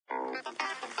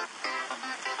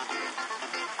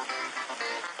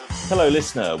Hello,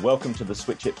 listener. Welcome to the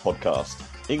Switch It podcast.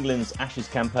 England's Ashes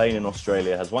campaign in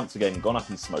Australia has once again gone up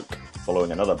in smoke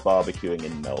following another barbecuing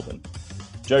in Melbourne.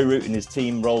 Joe Root and his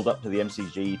team rolled up to the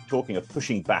MCG talking of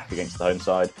pushing back against the home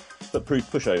side, but proved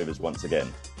pushovers once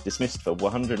again. Dismissed for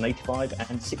 185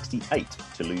 and 68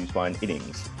 to lose by an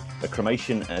innings. A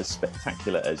cremation as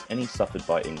spectacular as any suffered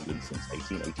by England since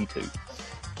 1882.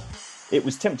 It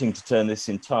was tempting to turn this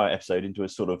entire episode into a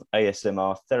sort of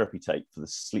ASMR therapy tape for the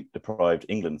sleep-deprived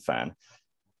England fan.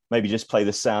 Maybe just play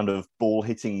the sound of ball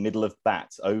hitting middle of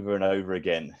bat over and over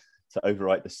again to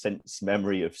overwrite the sense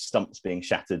memory of stumps being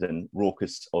shattered and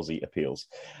raucous Aussie appeals.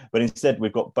 But instead,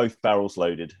 we've got both barrels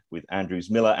loaded with Andrews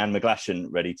Miller and McGlashan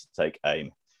ready to take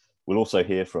aim. We'll also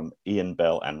hear from Ian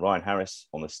Bell and Ryan Harris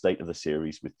on the state of the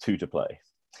series with 2 to play.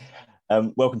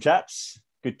 Welcome, chaps.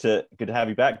 Good to have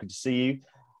you back. Good to see you.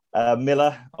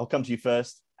 Miller, I'll come to you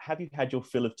first. Have you had your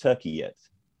fill of turkey yet?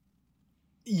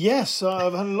 Yes,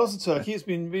 I've had lots of turkey. It's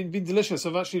been delicious.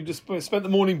 I've actually just spent the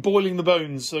morning boiling the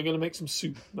bones, so I'm going to make some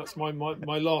soup. That's my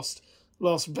last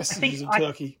vestiges of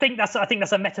turkey. I think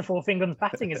that's a metaphor for England's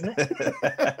batting, isn't it?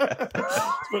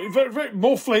 It's very, very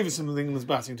more flavoursome than England's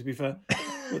batting, to be fair.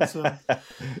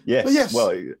 Yes.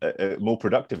 Well, more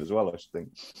productive as well, I should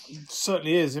think. It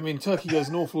certainly is. I mean, turkey goes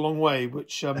an awful long way,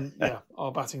 which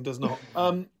our batting does not.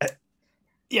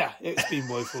 Yeah, it's been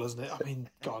woeful, hasn't it? I mean,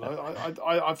 God,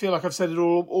 I feel like I've said it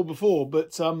all before,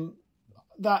 but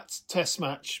that Test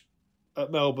match at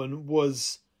Melbourne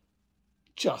was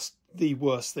just the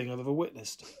worst thing I've ever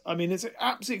witnessed. I mean, it's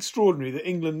absolutely extraordinary that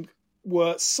England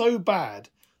were so bad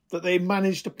that they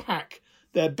managed to pack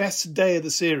their best day of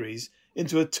the series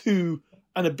into a 2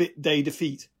 and a bit day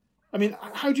defeat. I mean,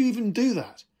 how do you even do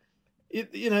that?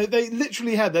 They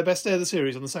literally had their best day of the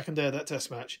series on the second day of that Test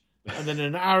match. And then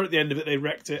an hour at the end of it, they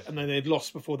wrecked it, and then they'd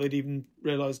lost before they'd even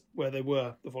realised where they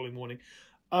were the following morning.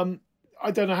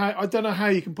 I don't know how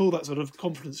you can pull that sort of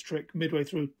confidence trick midway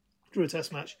through a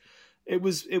Test match. It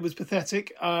was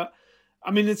pathetic. I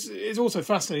mean, it's also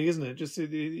fascinating, isn't it? Just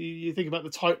you think about the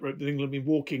tightrope that England have been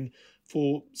walking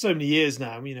for so many years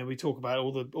now. You know, we talk about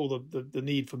all the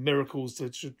need for miracles to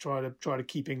try to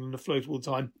keep England afloat all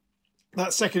the time.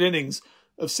 That second innings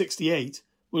of 68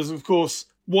 was, of course,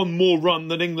 one more run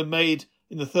than England made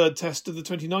in the third Test of the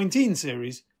 2019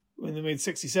 series when they made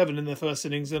 67 in their first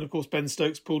innings. And of course, Ben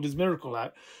Stokes pulled his miracle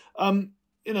out.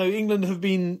 England have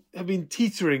been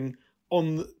teetering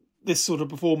on this sort of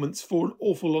performance for an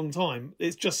awful long time.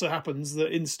 It just so happens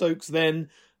that in Stokes, then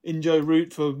in Joe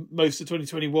Root for most of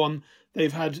 2021,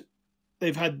 they've had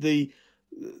the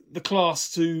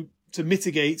class to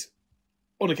mitigate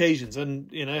on occasions,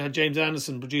 and had James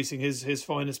Anderson producing his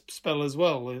finest spell as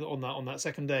well on that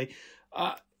second day.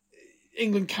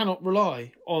 England cannot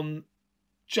rely on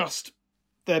just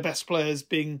their best players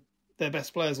being their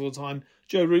best players all the time.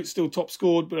 Joe Root still top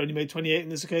scored, but only made 28 in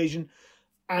this occasion.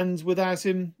 And without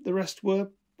him, the rest were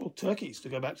turkeys, to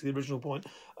go back to the original point.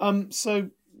 So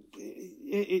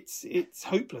it's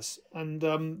hopeless, and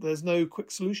there's no quick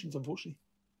solutions, unfortunately.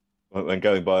 And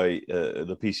going by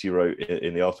the piece you wrote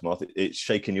in the aftermath, it's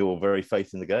shaken your very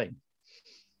faith in the game.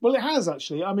 Well, it has,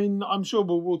 actually. I mean, I'm sure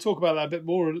we'll talk about that a bit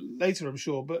more later, I'm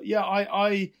sure. But yeah,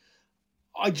 I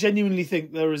genuinely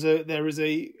think there is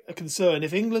a concern.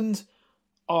 If England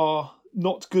are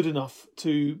not good enough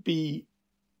to be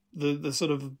the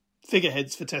sort of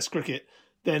figureheads for Test cricket,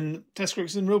 then Test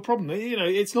cricket's a real problem.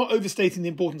 It's not overstating the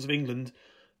importance of England.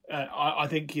 I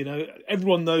think,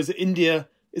 everyone knows that India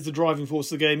is the driving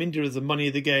force of the game. India is the money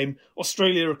of the game.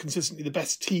 Australia are consistently the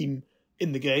best team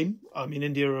in the game. I mean,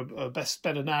 India are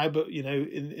better now, but,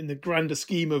 in the grander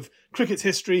scheme of cricket's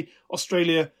history, a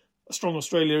strong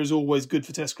Australia is always good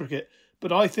for Test cricket.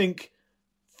 But I think,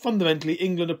 fundamentally,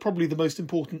 England are probably the most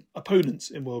important opponents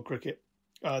in world cricket.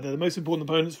 They're the most important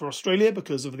opponents for Australia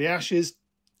because of the Ashes,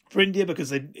 for India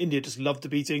because India just love to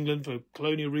beat England for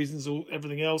colonial reasons or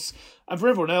everything else, and for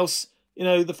everyone else,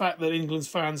 the fact that England's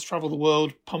fans travel the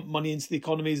world, pump money into the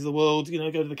economies of the world,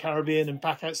 go to the Caribbean and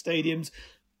pack out stadiums.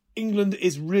 England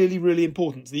is really, really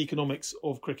important to the economics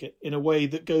of cricket in a way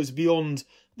that goes beyond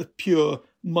the pure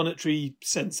monetary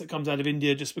sense that comes out of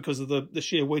India just because of the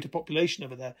sheer weight of population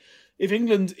over there. If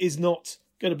England is not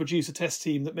going to produce a Test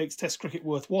team that makes Test cricket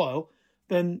worthwhile,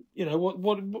 then you've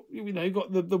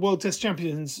got the World Test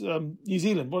champions, New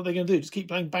Zealand. What are they going to do? Just keep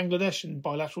playing Bangladesh in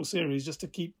bilateral series just to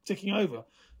keep ticking over?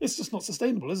 It's just not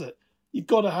sustainable, is it? You've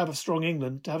got to have a strong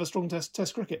England to have a strong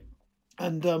Test cricket,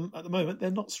 and at the moment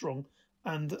they're not strong,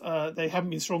 and they haven't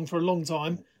been strong for a long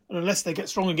time. And unless they get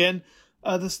strong again,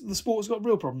 the sport has got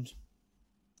real problems.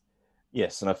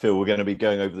 Yes, and I feel we're going to be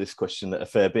going over this question a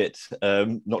fair bit,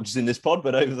 not just in this pod,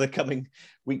 but over the coming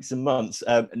weeks and months.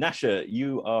 Nasha,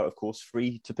 you are, of course,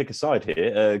 free to pick a side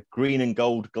here. Green and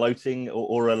gold gloating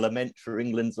or a lament for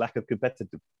England's lack of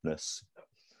competitiveness?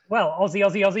 Well, Aussie,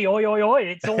 Aussie, Aussie, oi, oi, oi.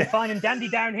 It's all fine and dandy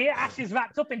down here. Ashes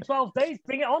wrapped up in 12 days.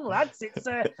 Bring it on, lads. It's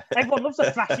everyone loves a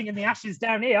thrashing in the Ashes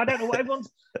down here. I don't know what everyone's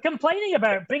complaining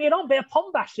about. Bring it on. Bit of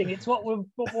pom bashing. It's what we're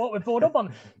brought up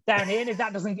on down here. And if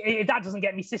that doesn't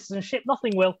get me citizenship,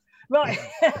 nothing will. Right.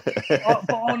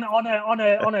 But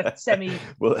on a semi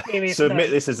serious submit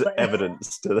note, this as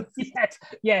evidence to the...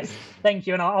 Yes. Thank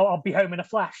you. And I'll be home in a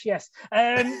flash. Yes.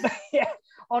 Yeah.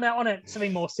 On a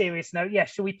something more serious note,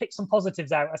 shall we pick some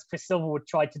positives out as Chris Silverwood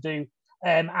tried to do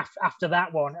after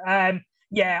that one? On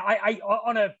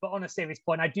a serious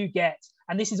point, I do get,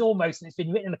 and this is almost, and it's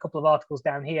been written in a couple of articles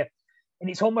down here, and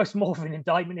it's almost more of an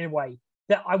indictment in a way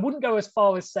that I wouldn't go as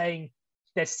far as saying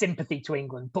there's sympathy to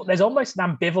England, but there's almost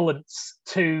an ambivalence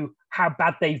to how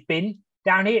bad they've been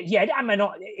down here. Yeah, I mean,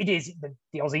 it is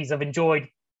the Aussies have enjoyed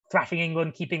thrashing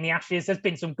England, keeping the Ashes. There's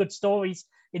been some good stories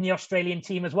in the Australian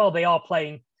team as well. They are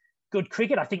playing good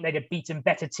cricket. I think they'd have beaten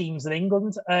better teams than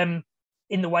England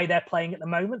in the way they're playing at the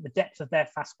moment. The depth of their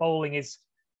fast bowling has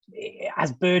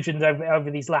burgeoned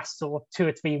over these last sort of 2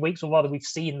 or 3 weeks, or rather we've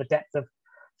seen the depth of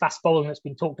fast bowling that's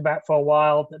been talked about for a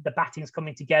while. The batting's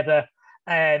coming together.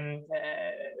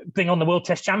 Bring on the World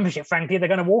Test Championship, frankly. They're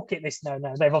going to walk it this no.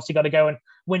 They've obviously got to go and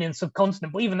win in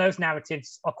subcontinent. But even those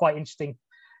narratives are quite interesting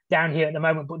down here at the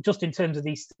moment. But just in terms of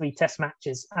these 3 test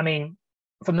matches, I mean,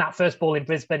 from that first ball in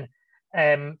Brisbane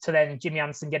to then Jimmy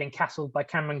Anderson getting castled by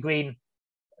Cameron Green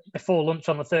before lunch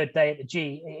on the 3rd day at the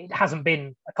G, it hasn't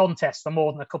been a contest for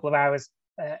more than a couple of hours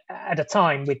at a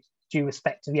time, with due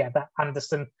respect to that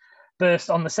Anderson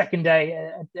burst on the 2nd day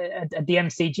at the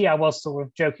MCG. I was sort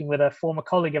of joking with a former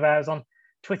colleague of ours on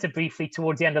Twitter briefly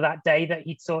towards the end of that day that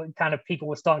people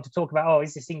were starting to talk about, oh,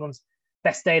 is this England's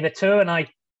best day of the tour? And I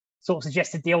sort of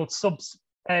suggested the old subs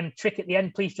trick at the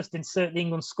end. Please just insert the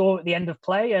England score at the end of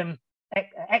play,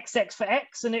 XX for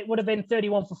X, and it would have been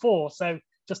 31 for 4. So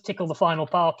just tickle the final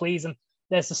par, please, and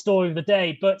there's the story of the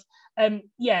day. But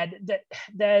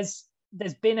there's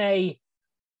been a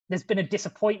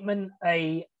disappointment,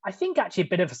 I think actually a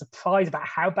bit of a surprise about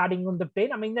how bad England have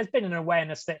been. I mean, there's been an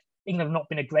awareness that England have not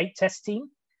been a great test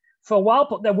team for a while,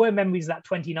 but there were memories of that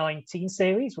 2019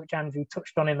 series, which Andrew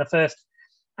touched on in the first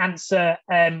answer,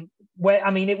 where,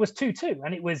 I mean, it was 2-2,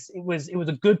 and it was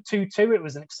a good 2-2. It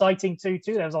was an exciting 2-2.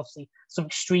 There was obviously some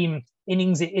extreme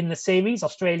innings in the series.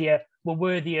 Australia were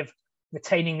worthy of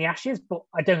retaining the Ashes, but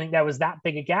I don't think there was that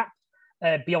big a gap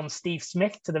beyond Steve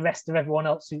Smith to the rest of everyone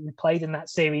else who played in that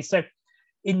series. So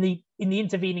in the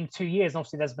intervening 2 years,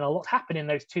 obviously there's been a lot happen in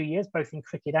those 2 years, both in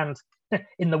cricket and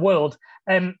in the world.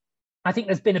 I think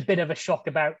there's been a bit of a shock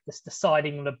about this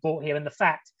deciding the brought here, and the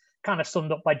fact, kind of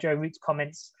summed up by Joe Root's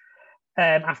comments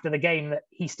after the game, that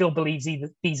he still believes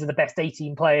these are the best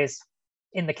 18 players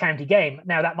in the county game.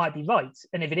 Now, that might be right,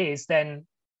 and if it is, then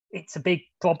it's a big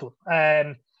problem.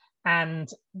 And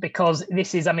because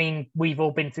this is, I mean, we've all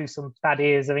been through some bad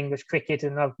years of English cricket,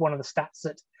 and one of the stats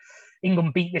that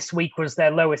England beat this week was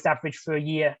their lowest average for a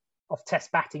year of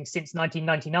test batting since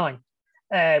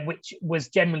 1999, which was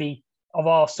generally of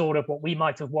our sort of what we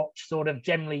might have watched, sort of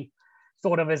generally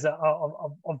thought of as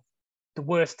of the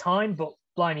worst time. But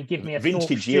blimey, give me a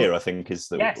vintage year, I think, is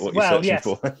what you're searching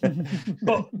for.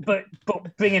 but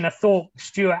bringing a Thorpe,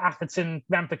 Stewart, Atherton,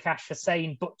 Ramprakash,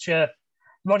 Hussain, Butcher,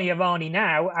 Ronnie Irani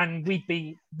now, and we'd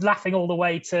be laughing all the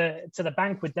way to the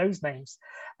bank with those names.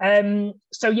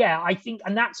 So yeah, I think,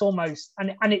 and that's almost,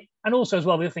 and also as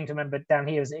well, the other thing to remember down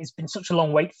here is it's been such a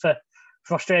long wait for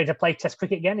Australia to play Test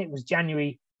cricket again. It was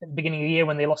January at the beginning of the year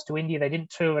when they lost to India. They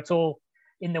didn't tour at all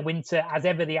in the winter. As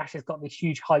ever, the Ashes got this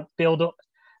huge hype build up,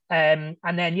 and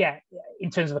then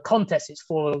in terms of the contest, it's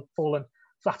fallen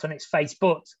flat on its face.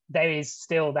 But there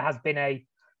has been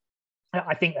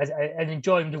I think an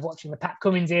enjoyment of watching the Pat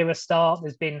Cummins era start.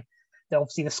 There's been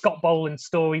obviously the Scott Boland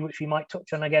story, which we might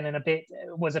touch on again in a bit,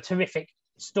 was a terrific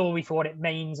story for what it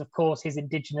means, of course, his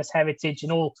Indigenous heritage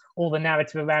and all the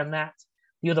narrative around that,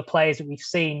 the other players that we've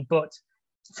seen. But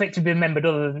for it to be remembered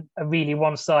other than a really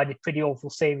one-sided, pretty awful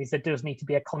series, there does need to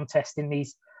be a contest in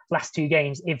these last 2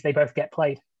 games if they both get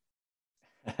played.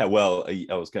 Well,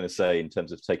 I was going to say, in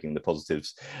terms of taking the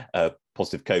positives,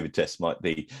 positive COVID test might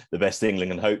be the best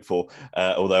England can hope for.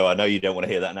 Although I know you don't want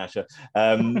to hear that, Nasha.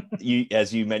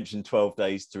 As you mentioned, 12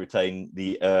 days to retain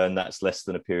the urn. That's less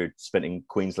than a period spent in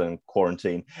Queensland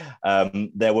quarantine.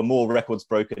 There were more records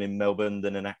broken in Melbourne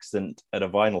than an accident at a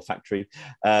vinyl factory.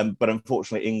 But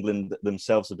unfortunately, England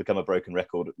themselves have become a broken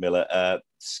record at Miller.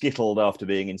 Skittled after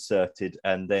being inserted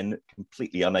and then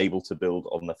completely unable to build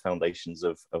on the foundations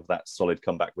of that solid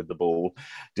comeback with the ball.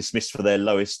 Dismissed for their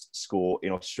lowest score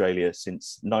in Australia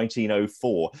since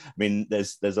 1904. I mean,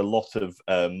 there's a lot of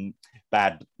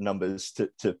bad numbers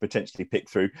to potentially pick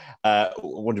through. I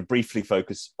want to briefly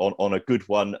focus on a good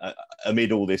one.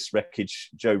 Amid all this wreckage,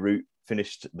 Joe Root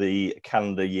finished the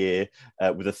calendar year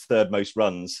with the third most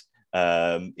runs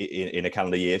in a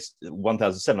calendar year,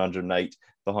 1,708,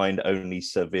 behind only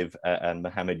Sir Viv and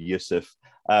Mohammed Yusuf.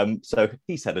 So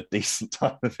he's had a decent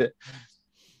time of it.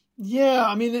 Yeah,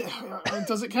 I mean,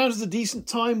 does it count as a decent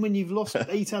time when you've lost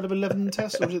 8 out of 11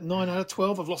 tests, or is it 9 out of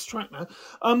 12? I've lost track now.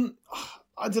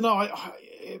 I don't know.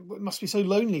 It must be so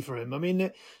lonely for him. I mean,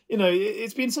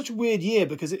 it's been such a weird year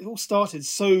because it all started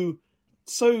so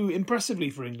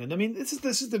impressively for England. I mean, this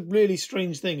is the really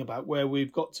strange thing about where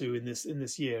we've got to in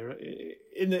this year.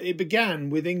 It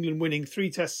began with England winning 3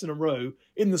 tests in a row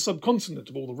in the subcontinent,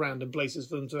 of all the random places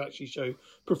for them to actually show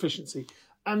proficiency,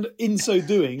 and in so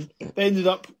doing, they ended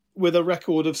up with a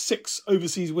record of 6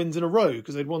 overseas wins in a row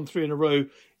because they'd won 3 in a row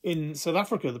in South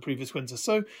Africa the previous winter.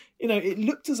 So it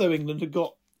looked as though England had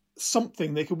got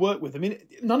something they could work with. I mean,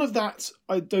 none of that,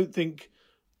 I don't think,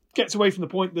 gets away from the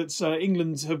point that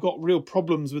England have got real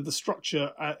problems with the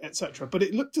structure, etc. But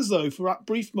it looked as though for that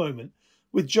brief moment,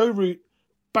 with Joe Root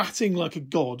batting like a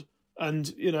god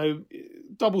and,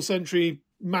 double century,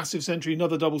 massive century,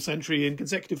 another double century in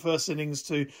consecutive first innings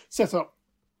to set up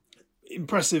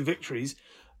impressive victories,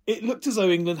 it looked as though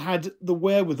England had the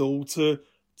wherewithal to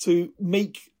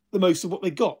make the most of what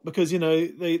they got, because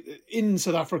they in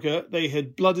South Africa they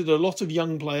had blooded a lot of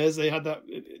young players. They had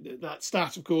that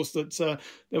stat, of course, that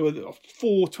there were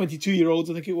 4 22-year-olds,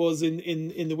 I think it was,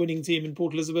 in the winning team in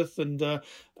Port Elizabeth, and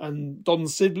Dom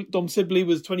Sibley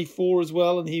was 24 as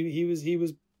well, and he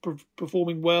was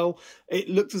performing well. It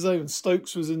looked as though, and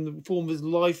Stokes was in the form of his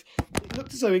life. It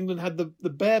looked as though England had the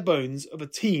bare bones of a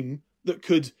team that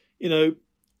could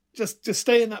just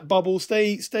stay in that bubble,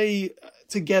 stay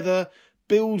together,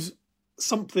 build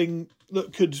something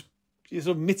that could sort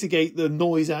of mitigate the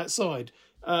noise outside,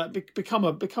 become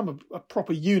a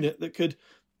proper unit that could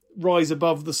rise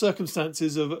above the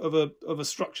circumstances of a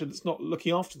structure that's not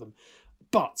looking after them.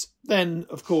 But then,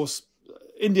 of course,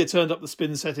 India turned up the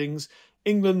spin settings.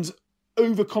 England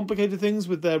overcomplicated things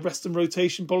with their rest and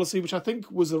rotation policy, which I think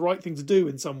was the right thing to do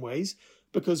in some ways,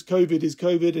 because COVID is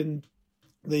COVID, and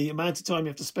the amount of time you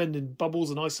have to spend in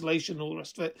bubbles and isolation and all the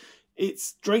rest of it,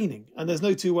 it's draining, and there's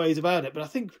no two ways about it. But I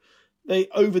think they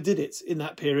overdid it in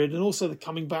that period, and also the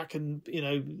coming back and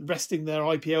resting their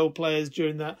IPL players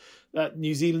during that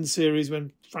New Zealand series,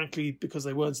 when frankly, because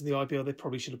they weren't in the IPL, they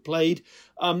probably should have played.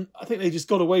 I think they just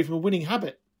got away from a winning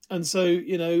habit, and so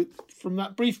from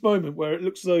that brief moment where it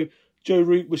looks as though Joe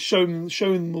Root was showing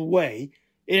them the way,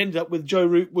 it ended up with Joe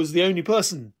Root was the only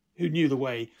person who knew the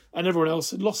way, and everyone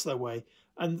else had lost their way.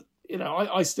 And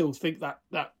I still think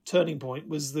that turning point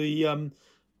was the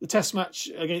Test match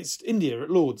against India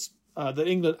at Lord's, that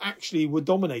England actually were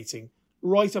dominating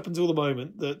right up until the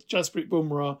moment that Jasprit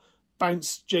Bumrah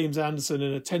bounced James Anderson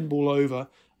in a 10-ball over,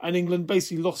 and England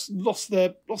basically lost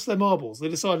their marbles. They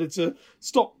decided to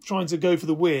stop trying to go for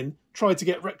the win, tried to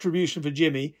get retribution for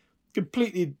Jimmy,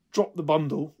 completely dropped the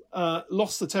bundle,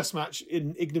 lost the Test match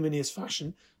in ignominious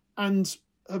fashion, and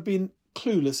have been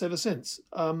clueless ever since.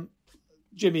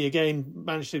 Jimmy again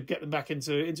managed to get them back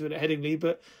into it at Headingley,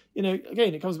 but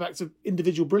again, it comes back to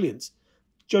individual brilliance.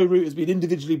 Joe Root has been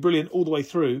individually brilliant all the way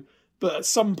through, but at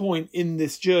some point in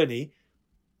this journey,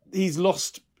 he's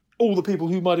lost all the people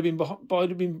who might have been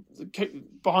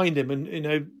behind him and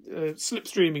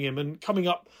slipstreaming him and coming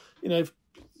up,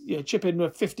 chip in a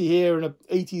 50 here and a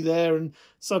 80 there, and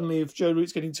suddenly if Joe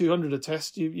Root's getting 200 a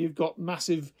test, you've got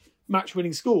massive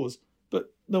match-winning scores.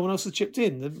 But no one else has chipped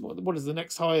in. What is the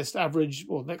next highest average,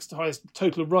 or next highest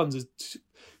total of runs is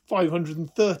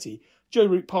 530. Joe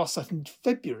Root passed that in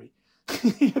February.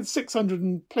 He had 600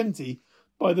 and plenty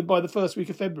by the first week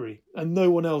of February, and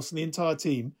no one else in the entire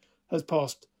team has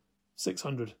passed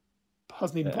 600.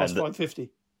 Hasn't even passed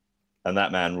 550. And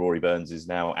that man, Rory Burns, is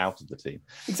now out of the team.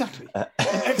 Exactly. And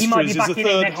Extras is the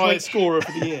third highest scorer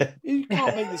for the year. You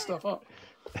can't make this stuff up.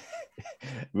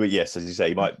 Well, yes, as you say,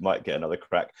 you might get another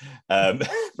crack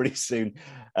pretty soon.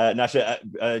 Nash,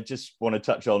 just want to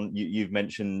touch on you've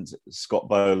mentioned Scott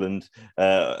Boland,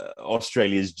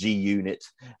 Australia's G unit.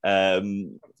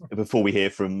 Before we hear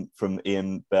from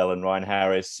Ian Bell and Ryan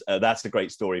Harris, that's a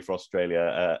great story for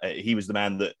Australia. He was the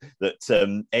man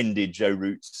that ended Joe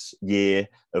Root's year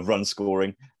of run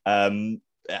scoring.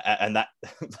 And that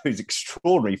those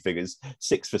extraordinary figures,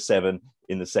 6 for 7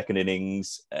 in the second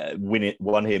innings,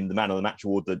 won him the Man of the Match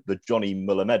award, the Johnny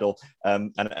Muller Medal,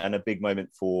 and a big moment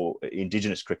for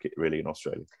Indigenous cricket really in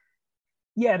Australia.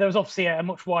 Yeah, there was obviously a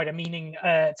much wider meaning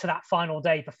to that final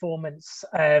day performance,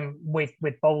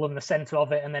 with Boland the centre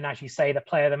of it, and then, as you say, the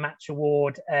Player of the Match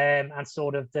award, and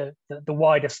sort of the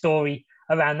wider story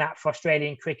around that for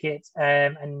Australian cricket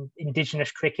and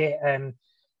Indigenous cricket.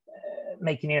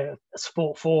 Making it a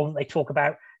sport form they talk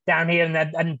about down here,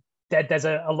 and there's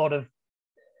a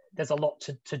lot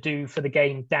to do for the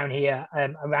game down here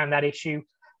around that issue.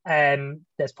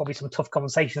 There's probably some tough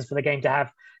conversations for the game to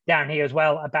have down here as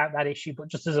well about that issue, but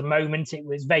just as a moment, it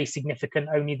was very significant.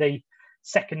 Only the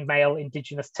second male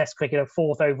Indigenous Test cricketer,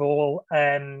 4th overall,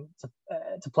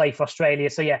 to play for Australia.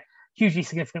 So yeah, hugely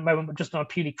significant moment, but just on a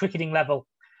purely cricketing level.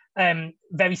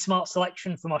 Very smart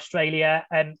selection from Australia.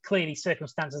 Clearly,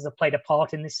 circumstances have played a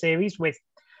part in this series with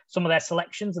some of their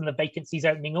selections and the vacancies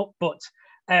opening up. But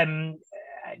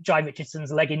Jai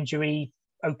Richardson's leg injury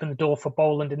opened the door for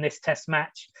Boland in this Test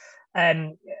match.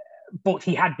 But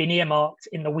he had been earmarked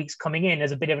in the weeks coming in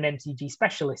as a bit of an MCG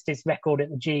specialist. His record at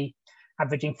the G,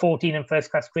 averaging 14 in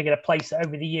first-class cricket, a place that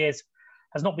over the years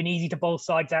has not been easy to bowl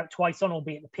sides out twice on,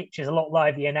 albeit the pitch is a lot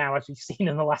livelier now, as we've seen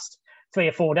in the last 3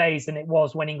 or 4 days than it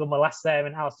was when England were last there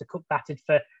and Alistair Cook batted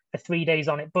for 3 days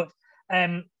on it. But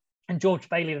and George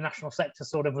Bailey, the national selector,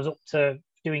 sort of was up to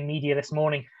doing media this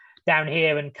morning down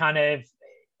here, and kind of,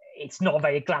 it's not a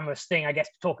very glamorous thing, I guess,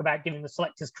 to talk about giving the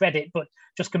selectors credit, but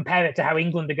just compare it to how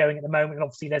England are going at the moment. And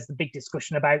obviously, there's the big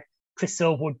discussion about Chris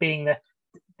Silverwood being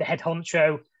the head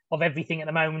honcho of everything at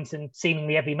the moment, and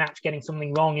seemingly every match getting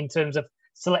something wrong in terms of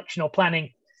selection or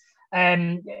planning.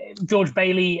 George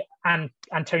Bailey and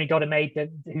Tony Dodder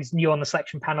who's new on the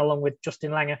selection panel, along with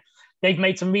Justin Langer, they've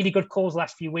made some really good calls the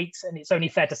last few weeks, and it's only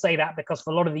fair to say that because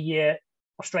for a lot of the year,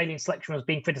 Australian selection was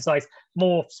being criticised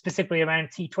more specifically around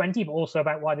T20, but also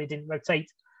about why they didn't rotate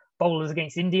bowlers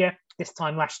against India this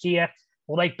time last year.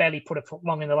 Well, they've barely put a foot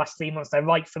wrong in the last 3 months. They're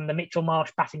right from the Mitchell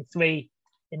Marsh batting 3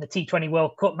 in the T20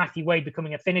 World Cup, Matthew Wade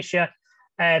becoming a finisher,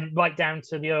 right down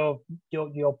to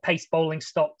your pace bowling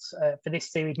stocks for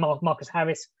this series. Marcus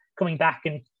Harris coming back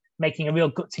and making a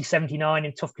real gutsy 79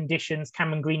 in tough conditions.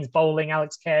 Cameron Green's bowling,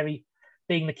 Alex Carey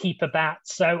being the keeper bat.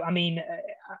 So, I mean,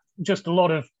 just a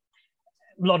lot of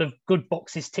good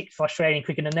boxes ticked for Australian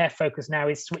cricket, and their focus now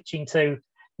is switching to,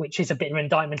 which is a bit of an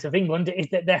indictment of England, is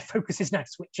that their focus is now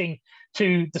switching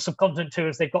to the subcontinent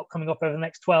tours they've got coming up over the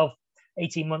next 12,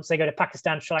 18 months. They go to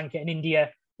Pakistan, Sri Lanka and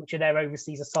India, which are their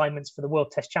overseas assignments for the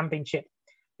World Test Championship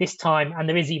this time. And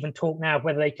there is even talk now of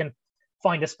whether they can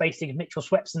find a space to give Mitchell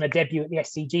Swepson a debut at the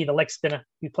SCG, the leg spinner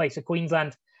who plays for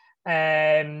Queensland.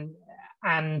 And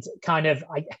kind of,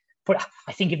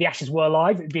 I think if the Ashes were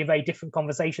live, it would be a very different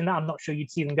conversation. I'm not sure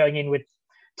you'd see them going in with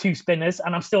 2 spinners,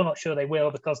 and I'm still not sure they will,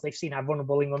 because they've seen how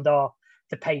vulnerable England are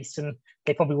to pace, and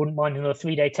they probably wouldn't mind another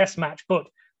 3-day Test match. But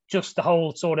just the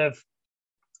whole sort of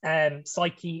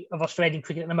psyche of Australian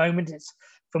cricket at the moment, it's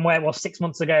from where it was 6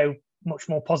 months ago, much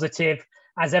more positive.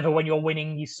 As ever, when you're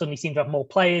winning, you suddenly seem to have more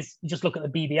players. You just look at the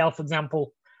BBL, for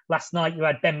example. Last night, you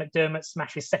had Ben McDermott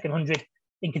smash his second 100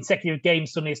 in consecutive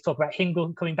games. Suddenly, let's talk about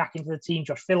Hingle coming back into the team,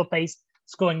 Josh Philippes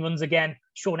scoring runs again,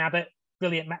 Sean Abbott,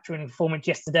 brilliant match-winning performance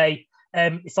yesterday.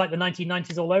 It's like the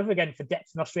 1990s all over again for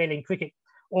depth in Australian cricket.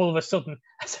 All of a sudden,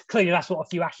 clearly that's what a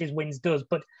few Ashes wins does,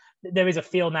 but there is a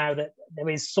feel now that there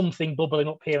is something bubbling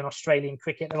up here in Australian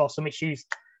cricket. There are some issues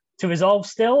to resolve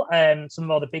still, some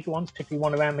rather big ones, particularly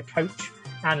one around the coach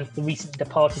and the recently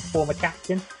departed former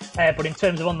captain. But in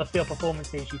terms of on-the-field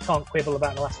performances, you can't quibble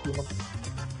about the last few months.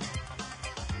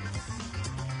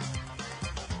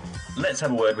 Let's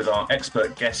have a word with our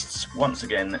expert guests, once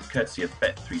again, courtesy of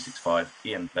Bet365,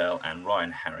 Ian Bell and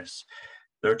Ryan Harris.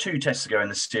 There are 2 tests to go in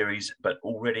this series, but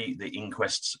already the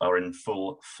inquests are in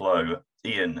full flow.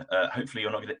 Ian, hopefully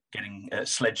you're not getting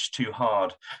sledged too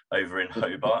hard over in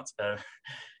Hobart.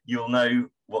 You'll know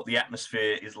what the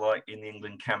atmosphere is like in the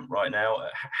England camp right now.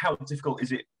 How difficult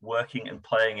is it working and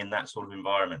playing in that sort of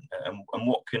environment? And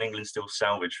what can England still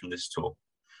salvage from this tour?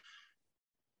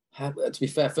 To be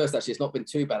fair, first, actually, it's not been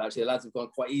too bad. Actually, the lads have gone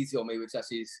quite easy on me, which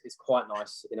actually is quite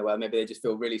nice in a way. Maybe they just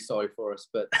feel really sorry for us.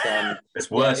 But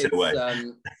it's worse in a way.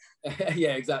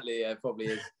 Yeah, exactly. Yeah, it probably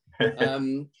is.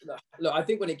 Look, I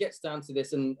think when it gets down to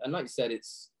this, and like you said,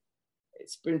 it's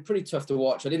been pretty tough to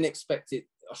watch. I didn't expect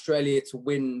Australia to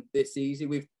win this easy.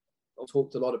 We've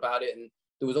talked a lot about it, and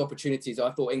there was opportunities.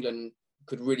 I thought England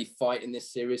could really fight in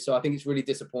this series. So I think it's really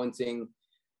disappointing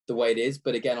the way it is.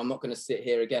 But again, I'm not going to sit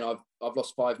here again. I've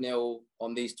lost 5-0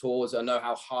 on these tours. I know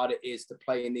how hard it is to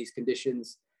play in these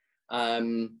conditions.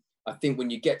 I think when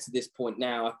you get to this point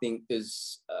now, I think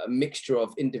there's a mixture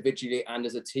of individually and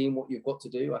as a team what you've got to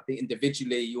do. I think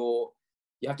individually you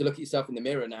have to look at yourself in the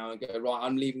mirror now and go, right,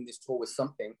 I'm leaving this tour with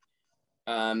something.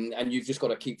 And you've just got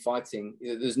to keep fighting.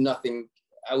 There's nothing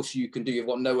else you can do. You've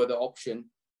got no other option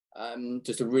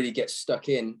just to really get stuck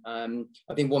in.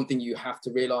 I think one thing you have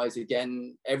to realize,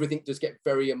 again, everything does get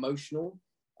very emotional.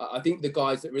 I think the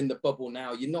guys that are in the bubble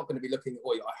now, you're not going to be looking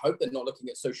at, I hope they're not looking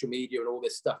at social media and all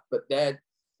this stuff, but their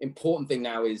important thing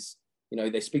now is,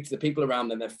 they speak to the people around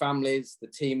them, their families, the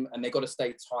team, and they've got to stay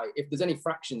tight. If there's any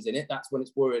fractions in it, that's when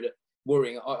it's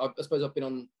worrying. I suppose I've been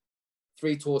on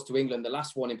 3 tours to England. The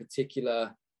last one in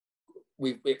particular,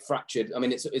 it fractured. I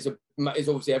mean, it's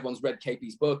obviously everyone's read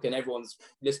KP's book and everyone's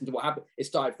listened to what happened. It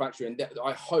started fracturing.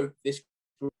 I hope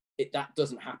that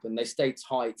doesn't happen. They stay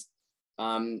tight.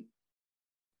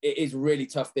 It is really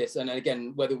tough, this. And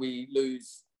again, whether we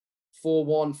lose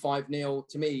 4-1, 5-0,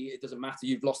 to me, it doesn't matter.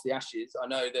 You've lost the Ashes. I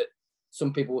know that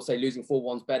some people will say losing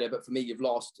 4-1's better, but for me, you've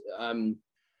lost.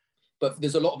 But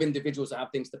there's a lot of individuals that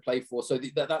have things to play for. So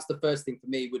that's the first thing for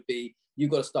me would be,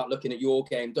 you've got to start looking at your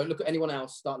game. Don't look at anyone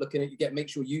else. Start looking at make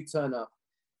sure you turn up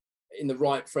in the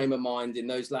right frame of mind in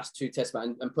those last 2 test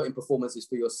matches and put in performances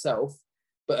for yourself.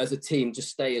 But as a team, just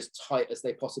stay as tight as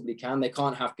they possibly can. They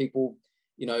can't have people,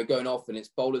 going off and it's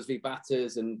bowlers v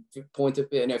batters and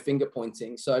finger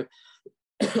pointing. So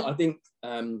I think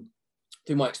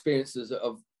through my experiences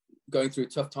of going through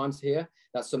tough times here,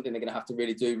 that's something they're going to have to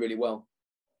really do really well.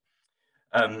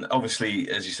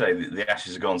 Obviously, as you say, the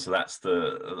Ashes are gone, so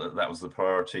that was the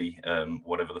priority.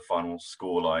 Whatever the final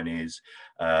scoreline is,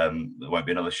 there won't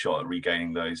be another shot at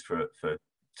regaining those for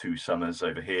 2 summers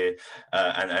over here,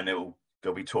 and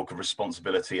there'll be talk of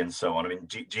responsibility and so on. I mean,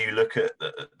 do you look at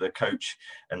the coach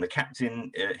and the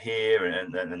captain here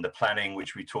and the planning,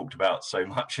 which we talked about so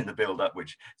much in the build-up,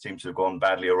 which seems to have gone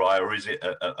badly awry, or is it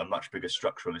a much bigger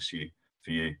structural issue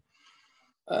for you?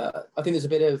 I think there's a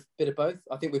bit of both.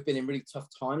 I think we've been in really tough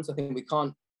times. I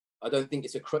don't think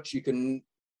it's a crutch you can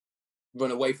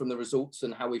run away from the results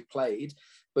and how we've played,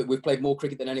 but we've played more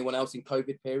cricket than anyone else in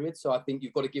COVID period. So I think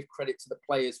you've got to give credit to the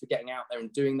players for getting out there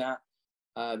and doing that.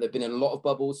 They've been in a lot of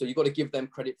bubbles, so you've got to give them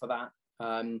credit for that.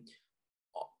 I'm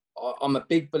a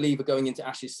big believer going into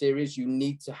Ashes series, you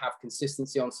need to have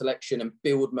consistency on selection and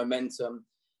build momentum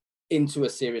into a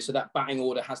series. So that batting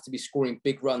order has to be scoring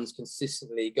big runs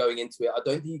consistently going into it. I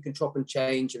don't think you can chop and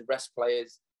change and rest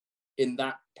players in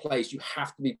that place. You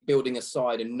have to be building a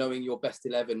side and knowing your best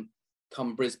 11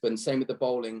 come Brisbane. Same with the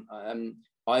bowling.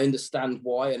 I understand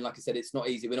why. And like I said, it's not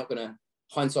easy.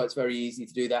 Hindsight's very easy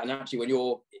to do that. And actually when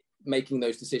you're making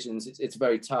those decisions, it's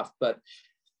very tough. But,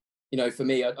 for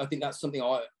me, I think that's something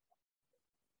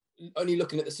only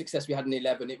looking at the success we had in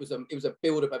 11, it was a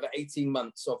build up over 18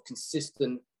 months of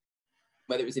consistent,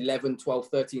 whether it was 11, 12,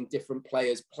 13 different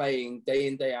players playing day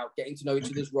in, day out, getting to know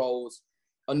each other's roles,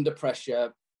 under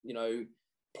pressure,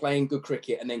 playing good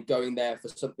cricket and then going there for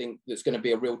something that's going to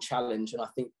be a real challenge. And I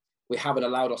think we haven't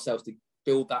allowed ourselves to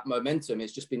build that momentum.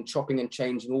 It's just been chopping and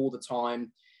changing all the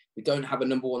time. We don't have a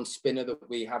number 1 spinner that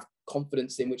we have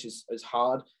confidence in, which is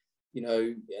hard,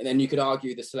 and then you could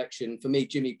argue the selection. For me,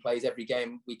 Jimmy plays every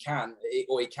game he can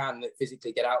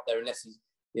physically get out there unless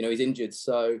he's injured.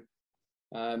 So,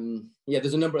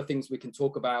 there's a number of things we can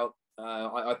talk about.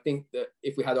 I think that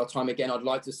if we had our time again, I'd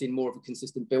like to see more of a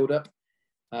consistent build-up.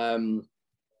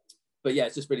 But yeah,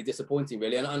 it's just really disappointing,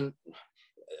 really. And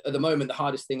at the moment, the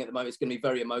hardest thing at the moment is going to be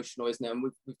very emotional, isn't it? And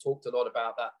we've talked a lot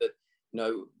about that,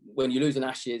 when you lose an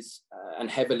Ashes and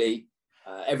heavily,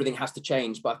 everything has to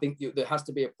change. But I think there has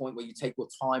to be a point where you take your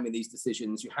time in these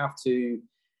decisions. You have to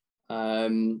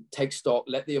take stock,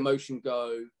 let the emotion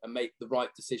go and make the right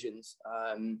decisions.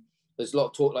 There's a lot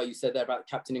of talk, like you said there, about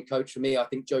captain and coach. For me, I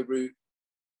think Joe Root,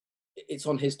 it's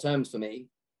on his terms for me.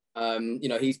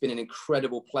 He's been an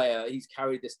incredible player. He's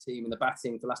carried this team in the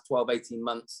batting for the last 12, 18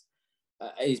 months.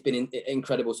 He's been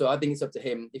incredible. So I think it's up to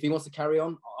him. If he wants to carry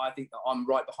on, I think that I'm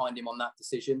right behind him on that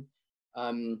decision.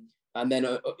 And then,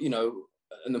 and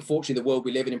unfortunately, the world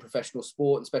we live in professional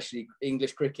sport, especially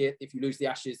English cricket, if you lose the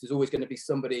Ashes, there's always going to be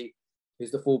somebody who's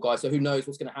the fall guy. So who knows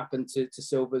what's going to happen to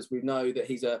Silvers? We know that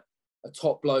he's a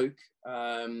top bloke.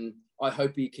 I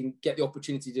hope he can get the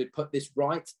opportunity to put this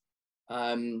right.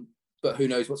 But who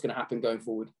knows what's going to happen going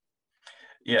forward.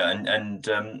 Yeah,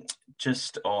 and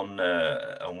just on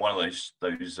one of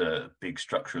those big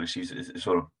structural issues, is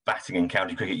sort of batting in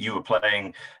county cricket. You were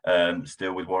playing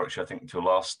still with Warwickshire, I think, until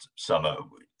last summer.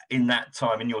 In that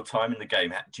time, in your time in the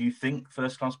game, do you think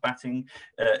first-class batting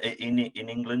in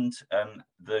England,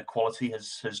 the quality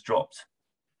has dropped?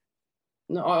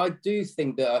 No, I do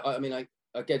think that. I mean,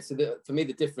 again, so for me,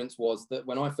 the difference was that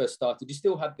when I first started, you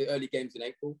still had the early games in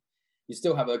April. You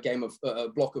still have a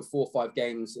block of 4 or 5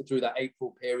 games through that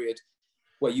April period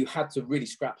where you had to really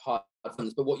scrap hard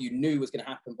runs. But what you knew was going to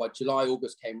happen by July,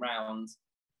 August came round,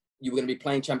 you were going to be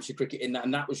playing championship cricket in that,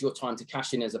 and that was your time to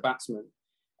cash in as a batsman.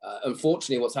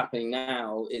 Unfortunately, what's happening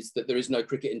now is that there is no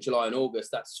cricket in July and August.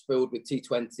 That's filled with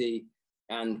T20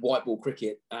 and white ball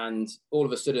cricket. And all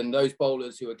of a sudden, those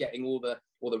bowlers who are getting all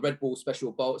the red ball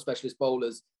specialist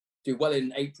bowlers do well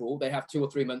in April. They have 2 or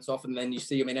 3 months off, and then you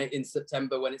see them in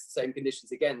September when it's the same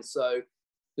conditions again. So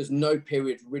there's no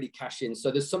period to really cash in. So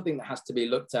there's something that has to be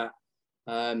looked at.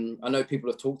 I know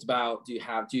people have talked about, do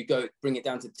you go bring it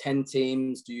down to 10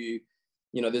 teams?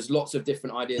 There's lots of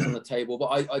different ideas on the table.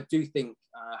 But I do think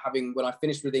when I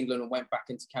finished with England and went back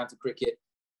into county cricket,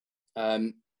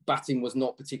 batting was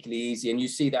not particularly easy. And you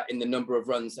see that in the number of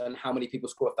runs and how many people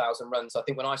score 1,000 runs. I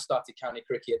think when I started county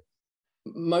cricket,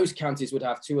 most counties would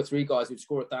have 2 or 3 guys who'd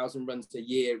score 1,000 runs a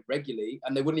year regularly,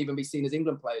 and they wouldn't even be seen as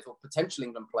England players or potential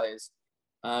England players.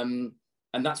 And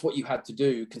that's what you had to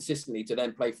do consistently to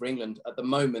then play for England. At the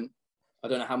moment, I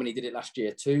don't know how many did it last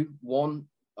year, 2, 1.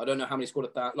 I don't know how many scored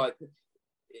 1,000. Like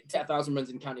 1,000 runs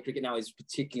in county cricket now is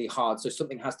particularly hard. So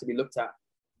something has to be looked at,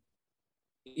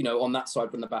 on that side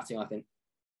from the batting, I think.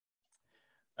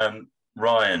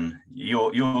 Ryan,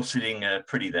 you're sitting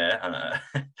pretty there.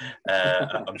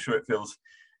 I'm sure it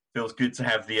feels good to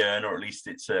have the urn, or at least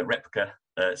its replica,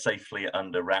 safely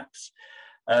under wraps.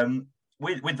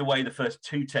 With the way the first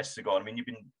 2 tests have gone, I mean, you've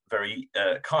been very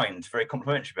kind, very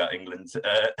complimentary about England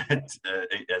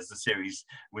as the series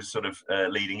was sort of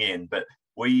leading in. But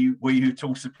were you at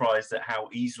all surprised at how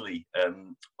easily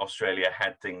Australia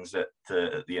had things at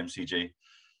the MCG?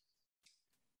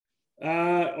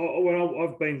 Well,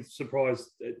 I've been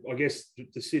surprised. I guess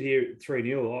to sit here at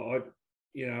 3-0,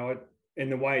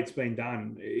 and the way it's been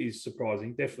done is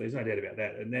surprising. Definitely, there's no doubt about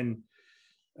that. And then,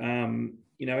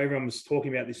 everyone was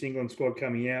talking about this England squad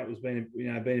coming out was being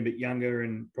a bit younger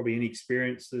and probably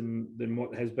inexperienced than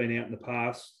what has been out in the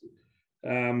past.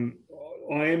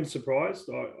 I am surprised,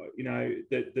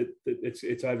 that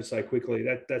it's over so quickly.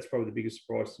 That's probably the biggest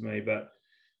surprise to me. But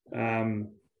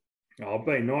I've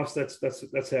been nice.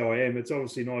 That's how I am. It's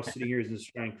obviously nice sitting here as an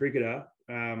Australian cricketer,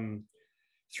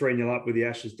 3-0 up with the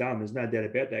Ashes done. There's no doubt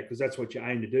about that, because that's what you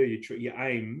aim to do. You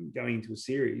aim going into a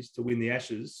series to win the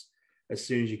Ashes as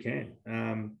soon as you can.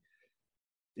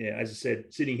 As I said,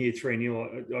 sitting here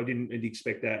 3-0, I didn't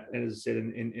expect that. And as I said,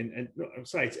 and I'll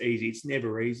say it's easy. It's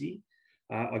never easy.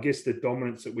 I guess the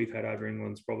dominance that we've had over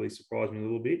England's probably surprised me a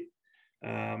little bit.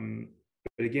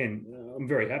 But again, I'm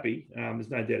very happy. There's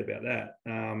no doubt about that.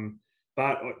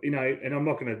 But and I'm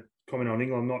not going to comment on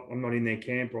England. I'm not in their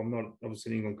camp, or I'm not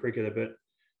obviously an England cricketer. But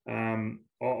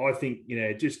I think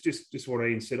just what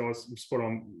Ian said, I spot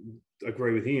on.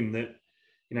 Agree with him that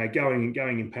going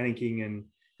and panicking and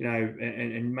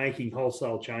and making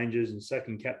wholesale changes and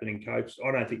sacking captain and coach.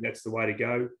 I don't think that's the way to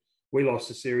go. We lost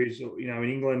the series, in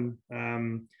England.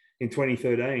 In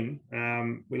 2013,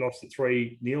 we lost at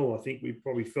 3-0. I think we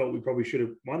probably should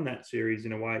have won that series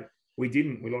in a way. We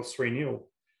didn't. We lost 3-0.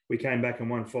 We came back and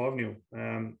won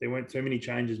 5-0. There weren't too many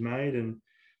changes made. And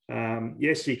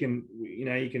yes, you can,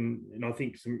 and I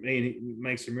think Ian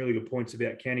makes some really good points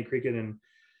about county cricket. And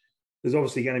there's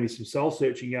obviously going to be some soul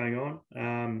searching going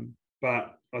on.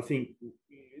 But I think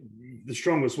the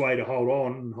strongest way to hold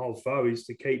on and hold foe is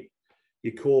to keep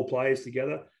your core players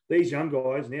together. These young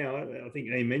guys now, I think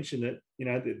Ian mentioned it,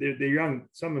 they're young.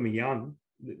 Some of them are young.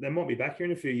 They might be back here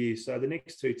in a few years. So the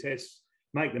next 2 tests,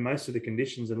 make the most of the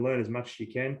conditions and learn as much as you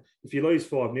can. If you lose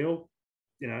 5-0,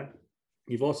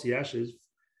 you've lost the Ashes.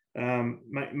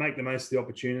 Make the most of the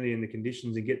opportunity and the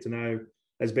conditions and get to know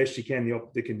as best you can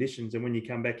the conditions. And when you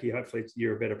come back here, hopefully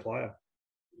you're a better player.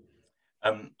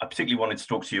 I particularly wanted to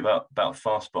talk to you about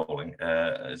fast bowling,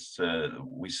 as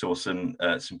we saw some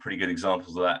pretty good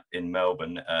examples of that in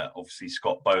Melbourne. Obviously,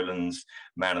 Scott Boland's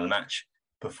man of the match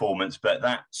performance, but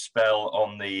that spell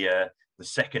on the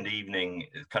second evening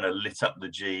kind of lit up the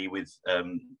G with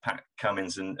Pat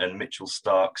Cummins and Mitchell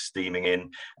Starc steaming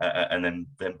in, and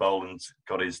then Boland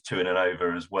got his 2 in and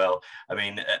over as well. I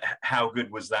mean, how good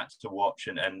was that to watch,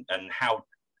 and how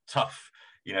tough?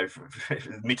 For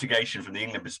mitigation from the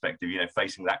England perspective,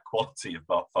 facing that quality of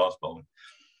fast bowling.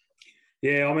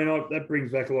 Yeah, I mean, that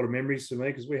brings back a lot of memories to me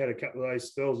because we had a couple of those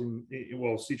spells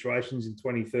situations in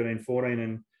 2013, 14.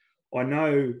 And I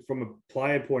know from a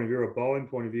player point of view or a bowling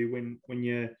point of view, when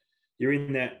you're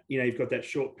in that, you've got that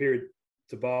short period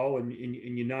to bowl and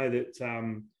you know that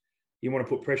you want to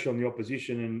put pressure on the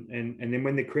opposition. And then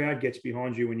when the crowd gets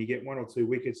behind you, when you get 1 or 2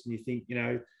 wickets and you think,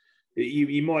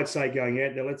 you might say going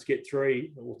out there, let's get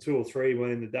 3 or 2 or 3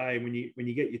 within the day. When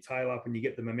you get your tail up and you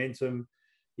get the momentum,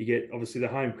 you get obviously the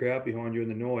home crowd behind you and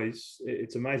the noise.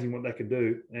 It's amazing what they can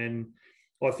do. And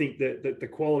I think that the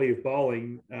quality of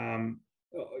bowling,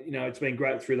 it's been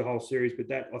great through the whole series, but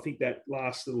I think that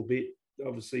last little bit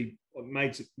obviously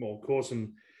makes it more, of course,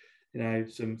 and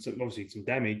some obviously some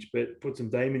damage, but put some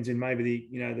demons in maybe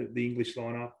the English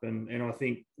lineup, and I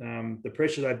think the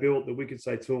pressure they built, the wickets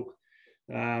they took,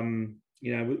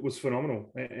 was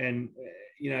phenomenal, and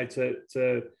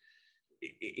to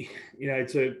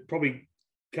probably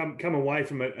come away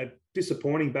from a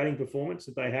disappointing batting performance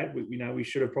that they had. We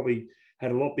should have probably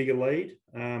had a lot bigger lead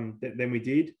than we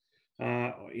did.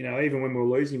 Even when we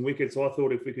were losing wickets, I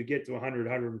thought if we could get to 100,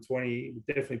 120, it would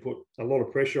definitely put a lot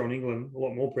of pressure on England, a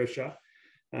lot more pressure.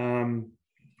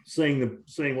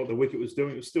 Seeing what the wicket was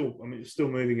doing, it was still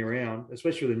moving around,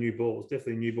 especially with the new ball. It's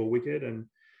definitely a new ball wicket, and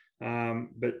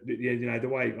the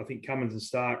way I think Cummins and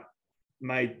Stark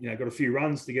got a few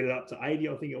runs to get it up to 80,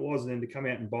 I think it was, and then to come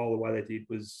out and bowl the way they did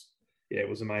was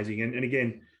amazing. And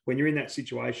again, when you're in that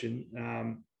situation,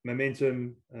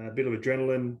 momentum, a bit of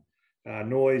adrenaline,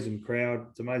 noise and crowd,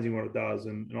 it's amazing what it does.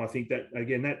 And I think that,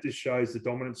 again, that just shows the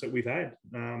dominance that we've had.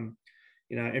 And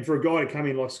for a guy to come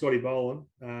in like Scotty Boland,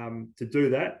 to do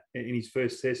that in his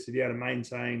first test, to be able to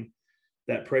maintain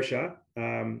that pressure,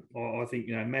 I think,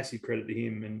 massive credit to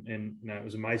him. And it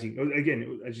was amazing.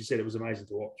 Again, as you said, it was amazing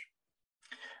to watch.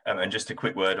 And just a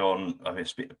quick word on, I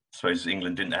suppose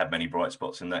England didn't have many bright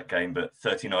spots in that game, but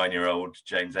 39-year-old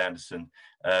James Anderson,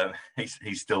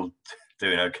 he's still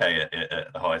doing okay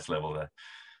at the highest level there.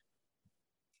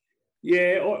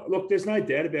 Yeah, look, there's no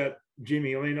doubt about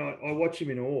Jimmy. I mean, I watch him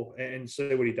in awe and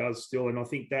see what he does still, and I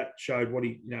think that showed what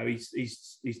he's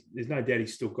there's no doubt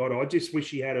he's still got it. I just wish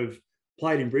he had have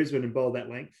played in Brisbane and bowled that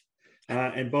length,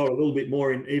 and bowled a little bit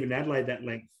more in even Adelaide, that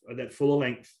length, that fuller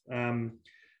length. I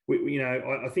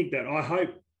think that, I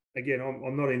hope, again,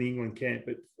 I'm not in the England camp,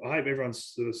 but I hope everyone's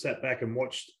sort of sat back and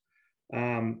watched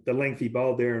the length he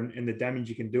bowled there and the damage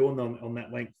you can do on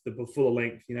that length, the fuller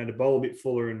length, to bowl a bit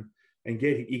fuller and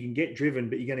you can get driven,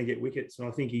 but you're going to get wickets. And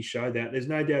I think he showed that. There's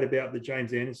no doubt about the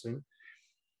James Anderson.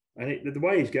 And the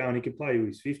way he's going, he could play till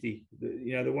he's 50.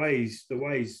 The way his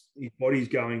body's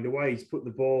going, the way he's putting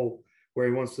the ball where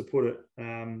he wants to put it.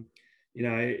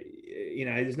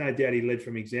 There's no doubt he led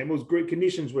from examples. Great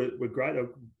conditions were great. They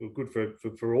were good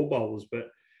for all bowlers, but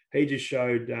he just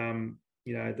showed,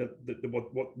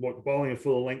 what bowling a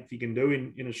fuller length you can do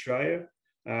in Australia.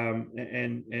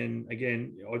 And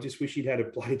again, I just wish he'd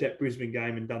had played that Brisbane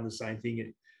game and done the same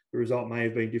thing. The result may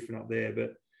have been different up there,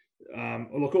 but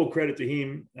look, all credit to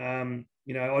him. I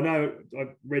know I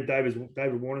read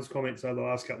David Warner's comments over the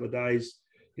last couple of days.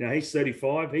 He's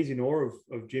 35. He's in awe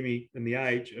of Jimmy and the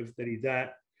age that he's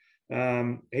at.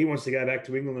 He wants to go back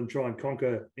to England and try and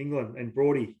conquer England and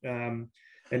Broady, and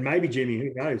maybe Jimmy.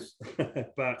 Who knows?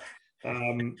 But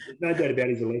no doubt about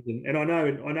he's a legend. And I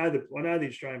know the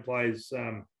Australian players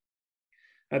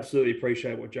absolutely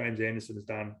appreciate what James Anderson has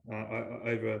done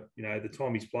over the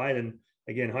time he's played, and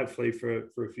again, hopefully for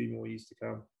a few more years to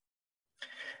come.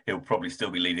 He'll probably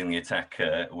still be leading the attack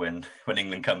when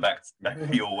England come back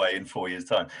your way in 4 years'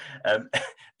 time.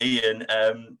 Ian,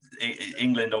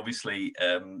 England, obviously,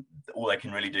 all they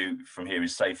can really do from here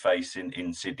is save face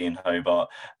in Sydney and Hobart.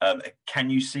 Can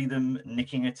you see them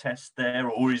nicking a test there,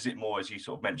 or is it more, as you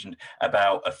sort of mentioned,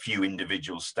 about a few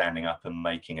individuals standing up and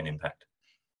making an impact?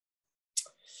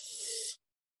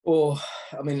 Well,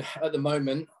 I mean, at the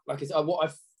moment, like I said,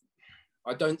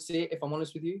 I don't see it, if I'm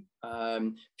honest with you,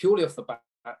 purely off the fact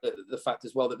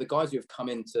as well that the guys who have come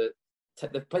in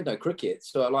they've played no cricket.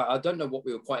 So I don't know what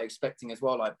we were quite expecting as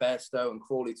well, like Bairstow and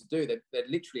Crawley to do. They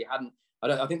literally hadn't.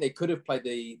 I think they could have played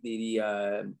the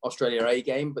Australia A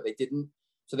game, but they didn't.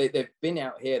 So they've been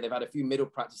out here. They've had a few middle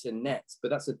practice in nets, but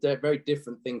that's a very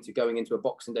different thing to going into a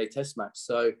Boxing Day Test match.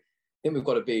 So I think we've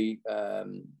got to be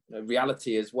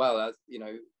reality as well, as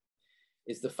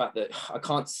is the fact that I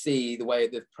can't see the way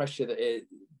the pressure that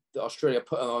Australia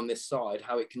put on this side,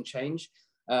 how it can change.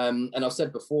 And I've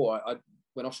said before,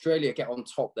 when Australia get on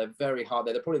top, they're very hard.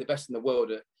 They're probably the best in the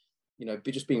world at,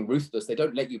 just being ruthless. They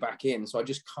don't let you back in. So I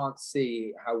just can't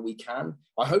see how we can.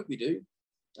 I hope we do.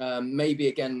 Maybe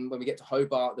again, when we get to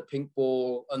Hobart, the pink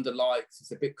ball under lights,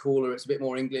 it's a bit cooler. It's a bit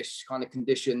more English kind of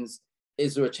conditions.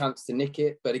 is there a chance to nick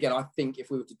it? But again, I think if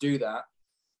we were to do that,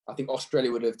 I think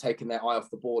Australia would have taken their eye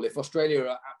off the ball. If Australia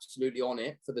are absolutely on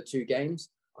it for the 2 games,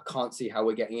 I can't see how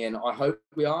we're getting in. I hope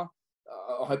we are.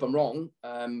 I hope I'm wrong.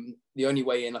 The only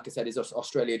way in, like I said, is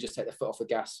Australia just take their foot off the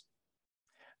gas.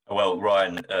 Well,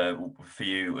 Ryan, for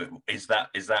you, is that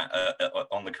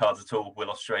on the cards at all? Will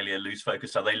Australia lose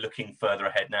focus? Are they looking further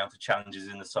ahead now to challenges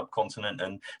in the subcontinent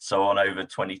and so on over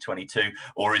 2022,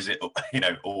 or is it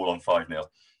all on 5-0?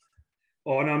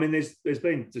 Oh no, I mean there's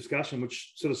been discussion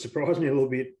which sort of surprised me a little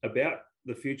bit about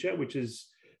the future, which is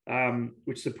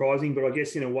surprising, but I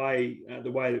guess in a way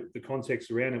the way that the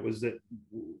context around it was that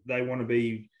they want to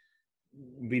be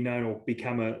known or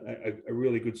become a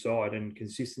really good side and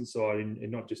consistent side in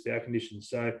not just our conditions.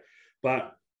 So,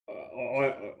 but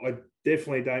I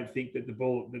definitely don't think that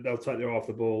that they'll take their eye off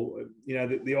the ball.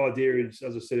 The idea is,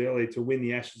 as I said earlier, to win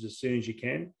the Ashes as soon as you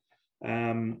can.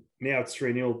 Now it's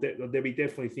 3-0. They'll be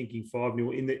definitely thinking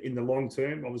 5-0 in the long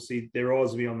term. Obviously, their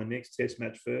eyes will be on the next Test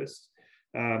match first.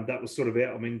 That was sort of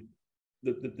out. I mean,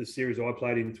 the series I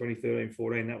played in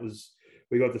 2013-14, that was,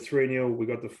 we got the 3-0, we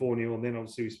got the 4-0, and then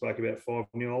obviously we spoke about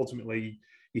 5-0. Ultimately,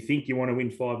 you think you want to win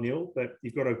 5-0, but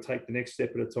you've got to take the next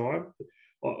step at a time.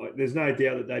 There's no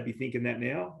doubt that they'd be thinking that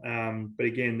now. But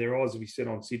again, their eyes will be set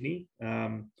on Sydney.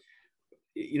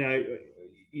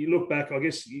 You look back, I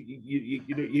guess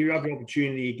you have the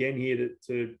opportunity again here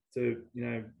to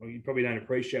you probably don't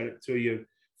appreciate it till you're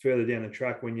further down the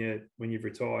track when you've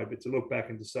retired, but to look back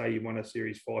and to say you won a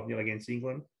series 5-0 against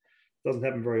England doesn't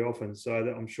happen very often. So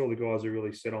I'm sure the guys are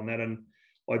really set on that, and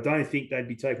I don't think they'd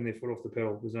be taking their foot off the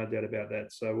pedal. There's no doubt about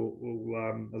that. So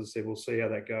we'll as I said, we'll see how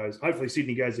that goes. Hopefully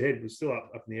Sydney goes ahead. We're still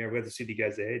up in the air whether Sydney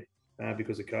goes ahead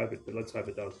because of COVID, but let's hope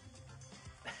it does.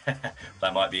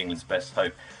 That might be England's best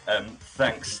hope.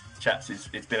 Thanks, chaps.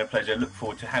 It's been a pleasure. Look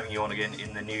forward to having you on again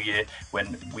in the new year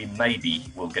when we maybe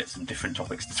will get some different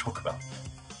topics to talk about.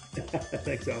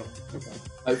 Thanks, Alan.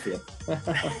 Hopefully.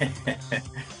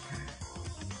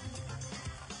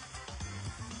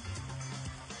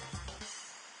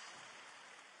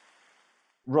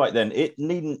 Right then, it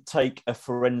needn't take a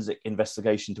forensic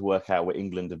investigation to work out where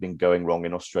England have been going wrong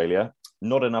in Australia.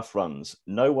 Not enough runs.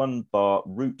 No one bar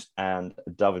Root and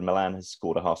David Malan has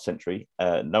scored a half century.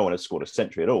 No one has scored a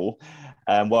century at all.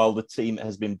 While the team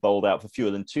has been bowled out for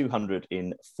fewer than 200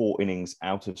 in 4 innings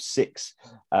out of 6.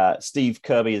 Steve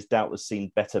Kirby has doubtless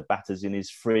seen better batters in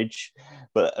his fridge.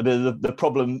 But the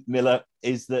problem, Miller,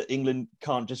 is that England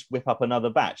can't just whip up another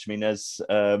batch. I mean, as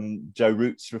Joe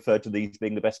Root's referred to these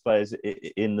being the best players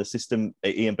in the system,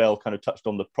 Ian Bell kind of touched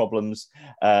on the problems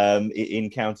in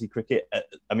county cricket.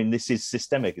 I mean, this is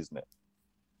systemic, isn't it?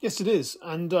 Yes, it is,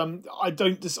 and I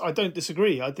don't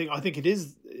disagree. I think it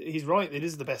is. He's right. It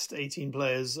is the best 18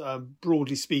 players,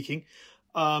 broadly speaking.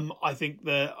 I think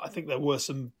there were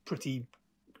some pretty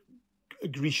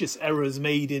egregious errors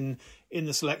made in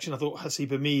the selection. I thought Haseeb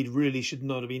Hameed really should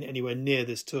not have been anywhere near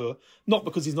this tour. Not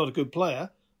because he's not a good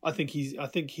player. I think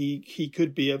he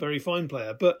could be a very fine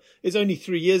player. But it's only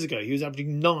 3 years ago he was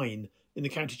averaging 9 in the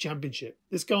county championship.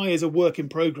 This guy is a work in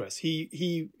progress.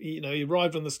 He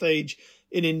arrived on the stage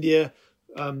in India,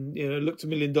 looked $1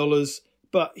 million,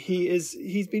 but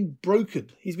he's been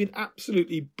broken. He's been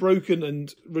absolutely broken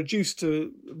and reduced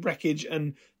to wreckage,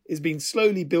 and is being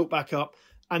slowly built back up.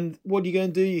 And what are you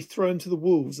going to do? You throw him to the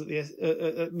wolves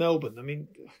at Melbourne. I mean,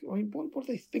 what are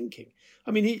they thinking?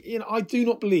 I mean, I do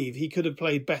not believe he could have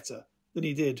played better than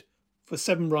he did for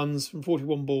 7 runs from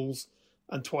 41 balls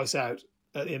and twice out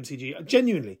at the MCG.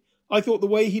 Genuinely, I thought the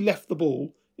way he left the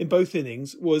ball in both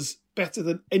innings was better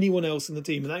than anyone else in the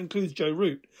team, and that includes Joe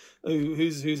Root,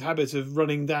 whose habit of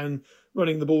running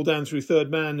the ball down through third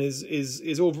man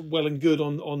is all well and good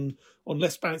on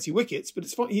less bouncy wickets, but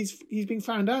it's fine. He's been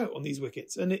found out on these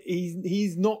wickets, and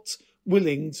he's not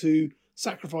willing to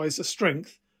sacrifice a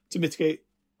strength to mitigate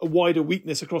a wider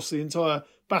weakness across the entire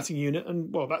batting unit.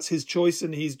 And well, that's his choice,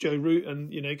 and he's Joe Root,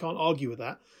 and you can't argue with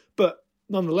that. But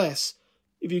nonetheless,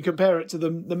 if you compare it to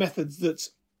the methods that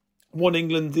won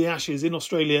England the Ashes in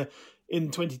Australia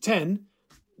in 2010,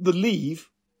 the leave,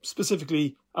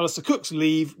 specifically Alistair Cook's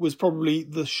leave, was probably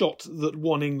the shot that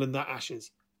won England that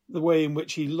Ashes. The way in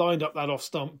which he lined up that off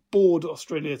stump, bored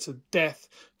Australia to death,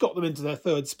 got them into their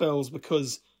third spells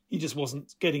because he just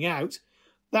wasn't getting out.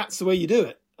 That's the way you do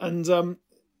it. And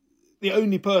the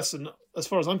only person, as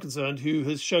far as I'm concerned, who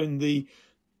has shown the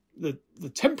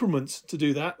temperament to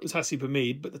do that was Haseeb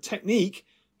Hameed, but the technique,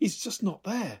 he's just not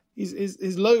there.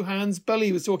 His low hands.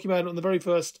 Belly was talking about it on the very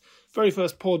first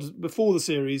pod before the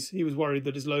series. He was worried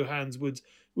that his low hands would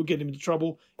get him into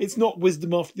trouble. It's not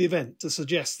wisdom after the event to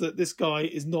suggest that this guy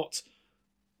is not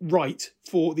right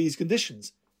for these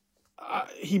conditions.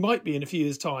 he might be in a few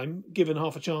years' time, given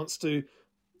half a chance to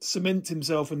cement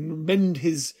himself and mend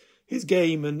his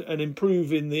game and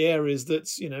improve in the areas that,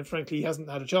 frankly, he hasn't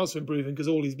had a chance to improve in, because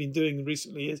all he's been doing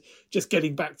recently is just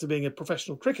getting back to being a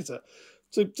professional cricketer.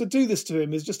 So to do this to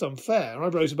him is just unfair. I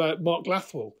wrote about Mark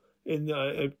Lathwell in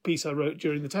a piece I wrote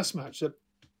during the Test match that,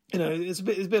 it's a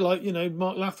bit like,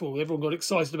 Mark Lathwell. Everyone got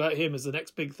excited about him as the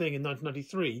next big thing in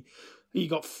 1993. He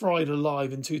got fried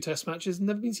alive in 2 Test matches and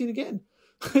never been seen again.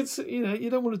 It's, you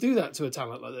don't want to do that to a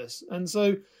talent like this. And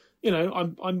so,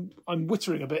 I'm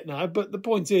wittering a bit now, but the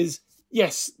point is,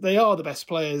 yes, they are the best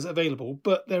players available,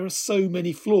 but there are so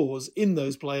many flaws in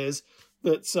those players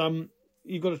that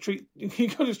you've got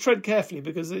to tread carefully,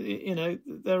 because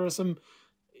there are some.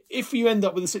 If you end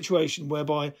up with a situation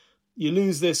whereby you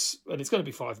lose this, and it's going to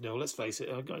be 5-0, let's face it,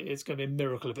 it's going to be a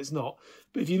miracle if it's not.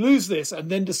 But if you lose this and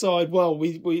then decide, well,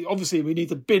 we obviously we need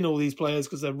to bin all these players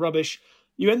because they're rubbish,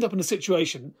 you end up in a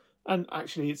situation. And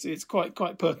actually, it's quite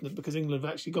pertinent, because England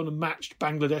have actually gone and matched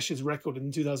Bangladesh's record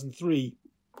in 2003,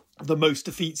 the most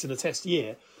defeats in a Test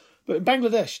year. But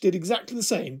Bangladesh did exactly the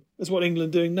same as what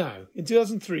England are doing now. In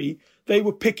 2003, they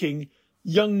were picking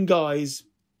young guys,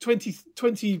 20,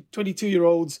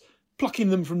 22-year-olds,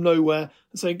 plucking them from nowhere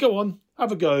and saying, go on,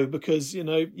 have a go, because,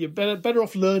 you're better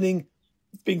off learning,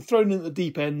 being thrown in at the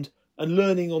deep end and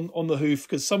learning on the hoof,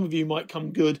 because some of you might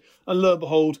come good, and lo and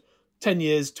behold, 10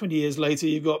 years, 20 years later,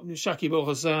 you've got Shakib Al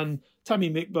Hassan,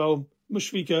 Tamim Iqbal,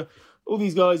 Mushfiqur, all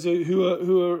these guys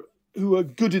who are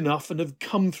good enough and have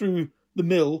come through the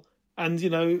mill and,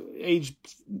 age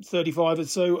 35 or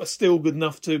so, are still good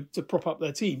enough to prop up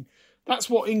their team. That's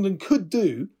what England could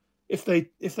do if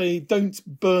they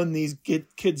don't burn these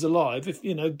kids alive.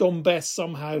 If, Dom Bess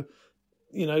somehow,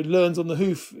 learns on the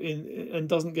hoof and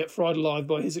doesn't get fried alive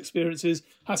by his experiences.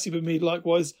 Hasib Hamid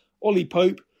likewise. Ollie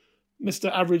Pope,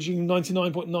 Mr. averaging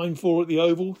 99.94 at the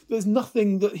Oval. There's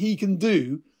nothing that he can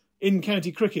do in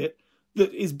county cricket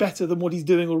that is better than what he's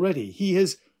doing already. He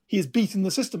has beaten the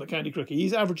system at county cricket.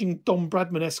 He's averaging Don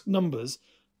Bradman-esque numbers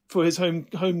for his home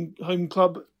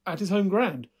club at his home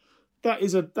ground. That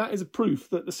is a proof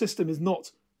that the system is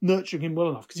not nurturing him well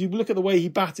enough. Because you look at the way he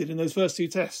batted in those first 2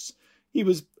 tests, he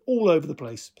was all over the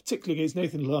place, particularly against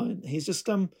Nathan Lyon. He's just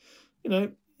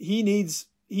he needs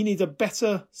a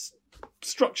better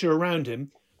structure around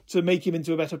him to make him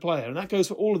into a better player, and that goes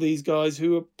for all of these guys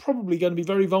who are probably going to be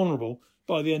very vulnerable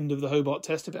by the end of the Hobart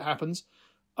Test if it happens.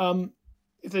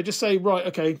 If they just say, right,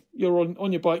 okay, you're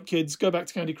on your bike, kids, go back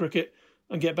to county cricket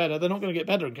and get better, they're not going to get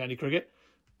better in county cricket.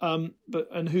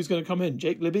 And who's going to come in?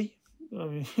 Jake Libby? I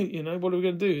mean, what are we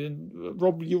going to do? And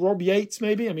Rob Yates,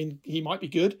 maybe? I mean, he might be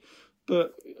good,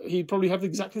 but he'd probably have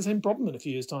exactly the same problem in a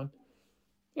few years' time.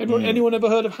 Anyone ever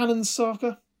heard of Hanan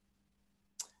Sarkar?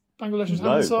 Bangladesh's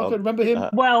Hanan Sarkar, remember him?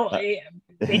 Well,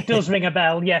 it does ring a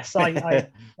bell. Yes, I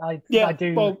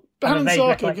do. Well, Hanan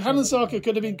Sarkar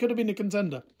could have been a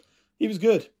contender. He was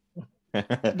good.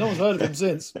 No one's heard of him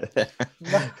since.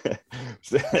 I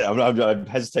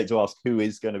hesitate to ask who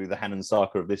is going to be the Hanan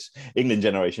Sarkar of this England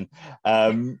generation.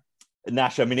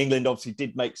 Nash, I mean, England obviously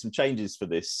did make some changes for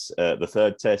this, the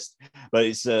 3rd Test, but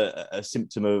it's a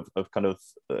symptom of kind of,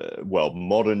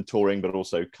 modern touring, but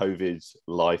also COVID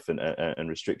life and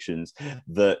restrictions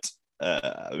that,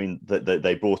 that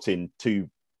they brought in 2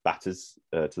 batters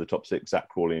to the top 6, Zach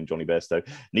Crawley and Johnny Bairstow,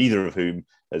 neither of whom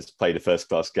has played a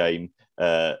first-class game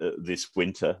this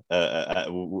winter.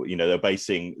 They're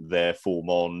basing their form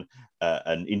on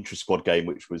an intra-squad game,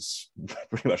 which was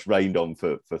pretty much rained on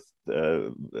for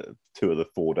 2 of the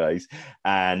 4 days,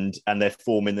 and their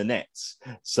form in the nets.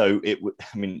 So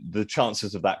the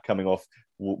chances of that coming off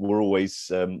were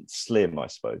always slim, I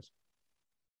suppose.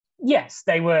 Yes,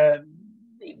 they were.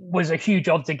 It was a huge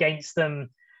odds against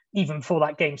them even before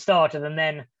that game started, and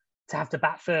then to have to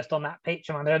bat first on that pitch.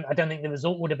 I don't think the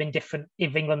result would have been different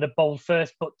if England had bowled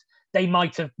first, but they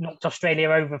might have knocked Australia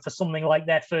over for something like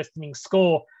their first innings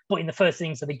score, but in the first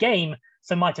innings of the game,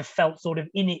 so might have felt sort of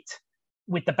in it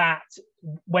with the bat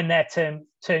when their turn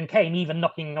came, even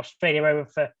knocking Australia over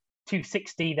for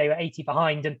 260. They were 80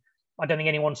 behind, and I don't think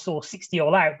anyone saw 60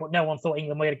 all out, but no one thought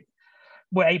England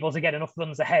were able to get enough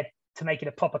runs ahead to make it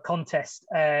a proper contest.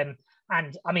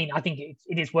 And I mean, I think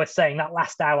it is worth saying that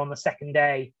last hour on the second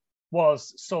day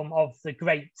was some of the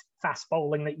great fast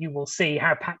bowling that you will see.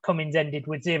 How Pat Cummins ended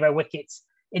with 0 wickets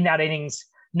in that innings,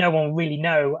 no one will really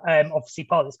know. Obviously,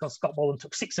 part of it's because Scott Boland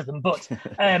took 6 of them, but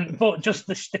just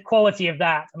the quality of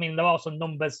that. I mean, there are some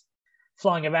numbers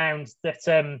flying around that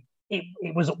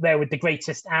it was up there with the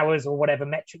greatest hours or whatever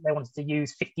metric they wanted to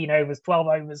use, 15 overs, 12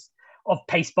 overs of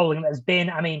pace bowling that has been.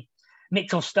 I mean,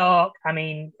 Mitchell Starc,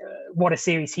 what a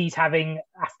series he's having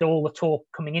after all the talk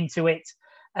coming into it.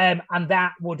 and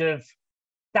that would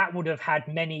have had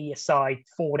many a side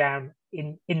fall down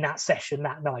in that session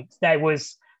that night. There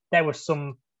was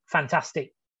some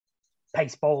fantastic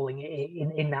pace bowling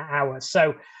in that hour.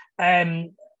 So,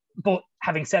 but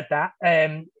having said that,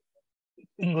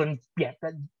 England,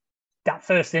 that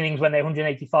first innings when they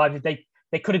 185,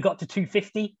 they could have got to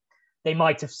 250. They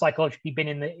might have psychologically been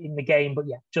in the game, but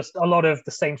just a lot of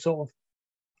the same sort of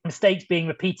mistakes being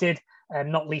repeated,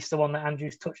 not least the one that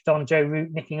Andrew's touched on, Joe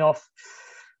Root nicking off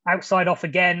outside off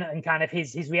again, and kind of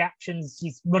his reactions.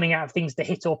 He's running out of things to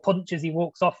hit or punch as he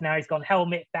walks off. Now he's gone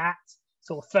helmet, bat,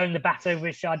 sort of throwing the bat over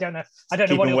his shoulder. I don't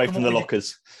know Keep what him away from the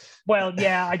lockers. Well,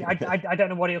 yeah, I don't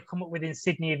know what he'll come up with in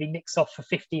Sydney if he nicks off for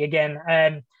 50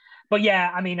 again. But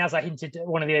yeah, I mean, as I hinted at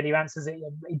one of the earlier answers,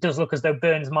 it does look as though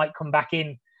Burns might come back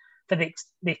in for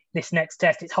this next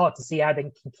test. It's hard to see how they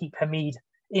can keep Hamid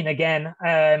in again.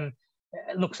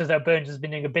 It looks as though Burns has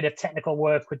been doing a bit of technical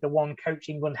work with the one coach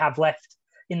England have left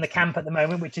in the camp at the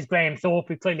moment, which is Graham Thorpe,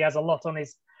 who clearly has a lot on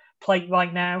his plate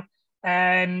right now.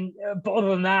 But other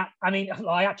than that, I mean,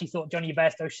 I actually thought Johnny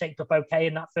Bairstow shaped up okay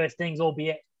in that first innings,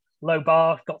 albeit low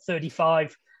bar, got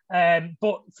 35.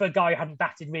 But for a guy who hadn't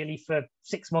batted really for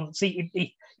 6 months,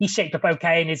 he shaped up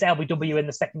okay, and his LBW in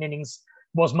the second innings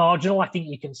was marginal. I think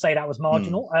you can say that was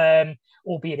marginal,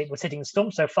 albeit it was hitting the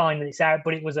stump, so fine that it's out,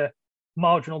 but it was a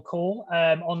marginal call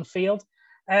on field.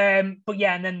 But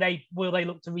yeah, and then they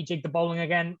look to rejig the bowling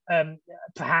again.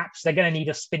 Perhaps they're going to need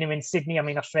a spinner in Sydney. I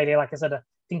mean, Australia, like I said, are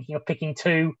thinking of picking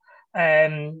two.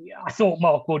 I thought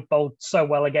Mark Wood bowled so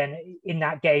well again in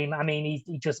that game. I mean,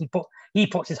 he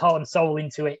puts his heart and soul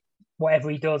into it, whatever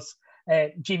he does.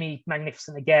 Jimmy,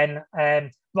 magnificent again.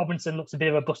 Robinson looks a bit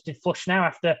of a busted flush now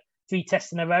after 3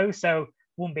 tests in a row, so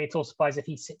wouldn't be at all surprised if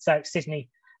he sits out Sydney.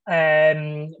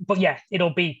 But yeah,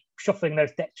 it'll be shuffling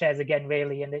those deck chairs again,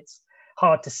 really, and it's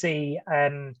hard to see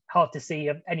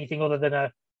anything other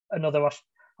than another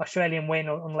Australian win,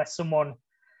 unless someone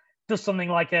does something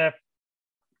like a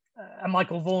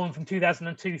Michael Vaughan from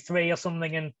 2002-3 or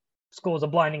something and scores a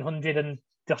blinding 100, and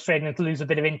the Australians lose a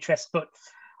bit of interest. But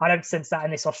I don't sense that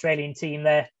in this Australian team.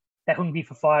 They're hungry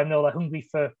for 5-0. They're hungry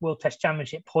for World Test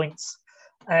Championship points.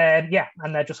 And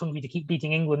they're just hungry to keep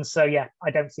beating England. So yeah,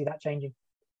 I don't see that changing.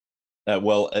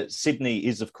 Sydney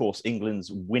is, of course,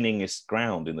 England's winningest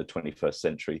ground in the 21st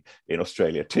century in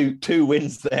Australia. Two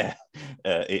wins there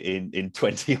in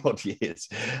 20 odd years.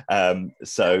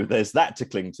 So there's that to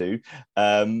cling to.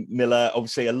 Miller,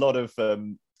 obviously, a lot of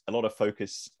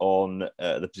focus on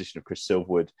the position of Chris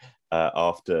Silverwood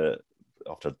after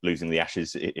losing the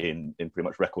Ashes in pretty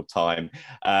much record time.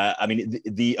 I mean,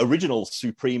 the original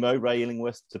Supremo, Ray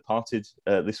Illingworth, departed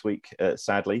this week,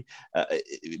 sadly.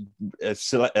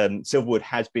 Silverwood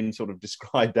has been sort of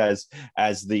described as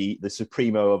the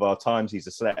Supremo of our times. He's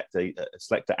a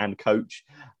selector and coach.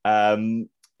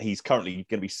 He's currently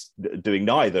going to be doing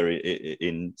neither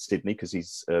in Sydney because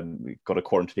he's got a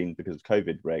quarantine because of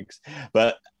COVID regs.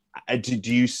 But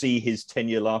do you see his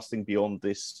tenure lasting beyond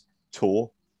this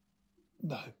tour?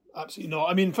 No, absolutely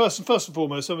not. I mean, first and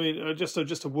foremost, I mean, just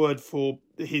a word for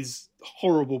his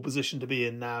horrible position to be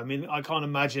in now. I mean, I can't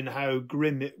imagine how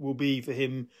grim it will be for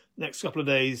him next couple of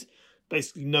days,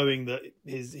 basically knowing that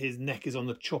his neck is on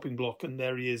the chopping block and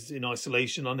there he is in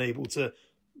isolation, unable to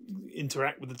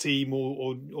interact with the team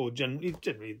or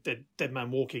generally dead man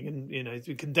walking, and he's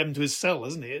been condemned to his cell,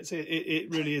 hasn't he?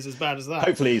 It really is as bad as that.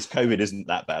 Hopefully his COVID isn't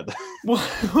that bad.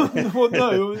 well,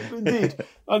 no, indeed.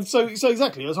 And so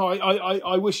exactly. So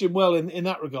I wish him well in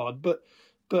that regard. But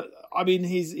I mean,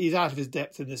 he's out of his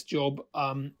depth in this job.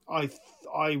 I'm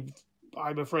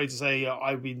afraid to say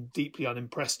I've been deeply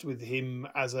unimpressed with him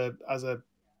as a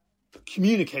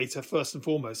communicator first and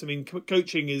foremost. I mean,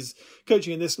 coaching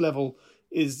in this level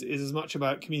is as much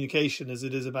about communication as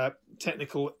it is about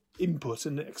technical input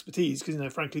and expertise.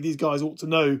 Because frankly, these guys ought to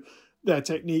know their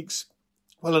techniques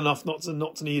well enough not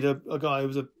to need a guy who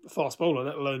was a fast bowler,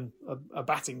 let alone a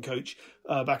batting coach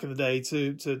back in the day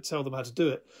to tell them how to do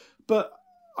it. But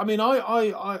I mean,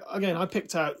 I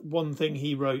picked out one thing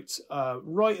he wrote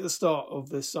right at the start of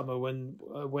this summer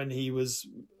when he was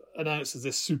announced as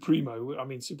this Supremo. I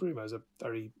mean, Supremo is a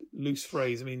very loose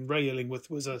phrase. I mean, Ray Illingworth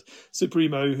was a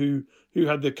Supremo who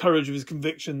had the courage of his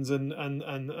convictions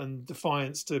and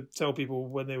defiance to tell people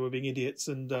when they were being idiots,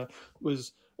 and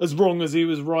was as wrong as he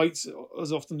was right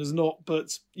as often as not.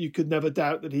 But you could never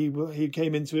doubt that he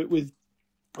came into it with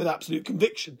absolute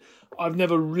conviction. I've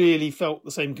never really felt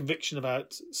the same conviction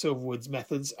about Silverwood's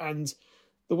methods, and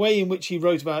the way in which he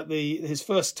wrote about his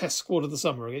first Test squad of the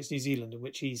summer against New Zealand, in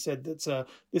which he said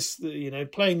that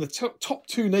playing the top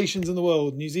two nations in the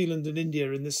world, New Zealand and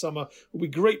India, in this summer will be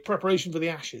great preparation for the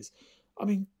Ashes. I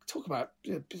mean, talk about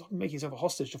making yourself a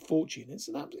hostage to fortune. It's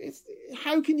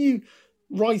how can you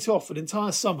write off an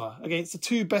entire summer against the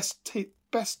two best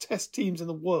Test teams in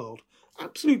the world?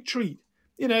 Absolute treat.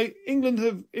 You know,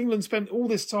 England spent all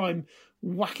this time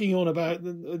whacking on about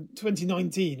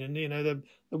 2019 and, you know,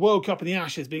 the World Cup and the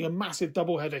Ashes being a massive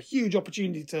doubleheader, huge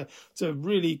opportunity to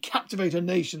really captivate a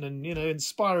nation and, you know,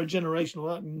 inspire a generation, all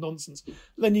that nonsense.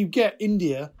 Then you get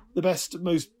India, the best,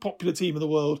 most popular team in the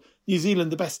world, New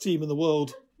Zealand, the best team in the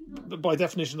world, by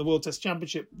definition, the World Test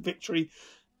Championship victory,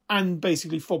 and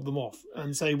basically fob them off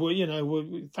and say, well, you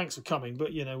know, thanks for coming,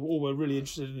 but, you know, all we're really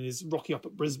interested in is Rocky up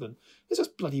at Brisbane. It's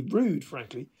just bloody rude,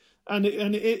 frankly. And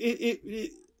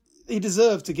he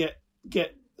deserved to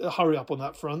get a hurry up on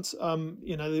that front.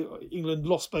 You know, England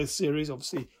lost both series.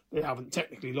 Obviously, they haven't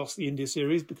technically lost the India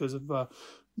series because of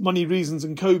money reasons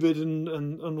and COVID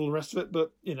and all the rest of it.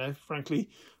 But, you know, frankly,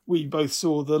 we both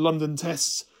saw the London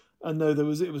tests and know it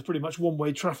was pretty much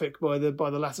one-way traffic by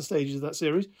the latter stages of that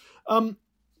series.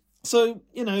 So,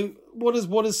 you know, what has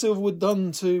Silverwood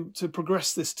done to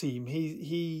progress this team?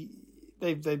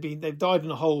 They've died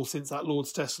in a hole since that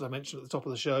Lord's Test that I mentioned at the top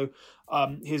of the show.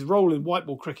 His role in white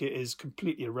ball cricket is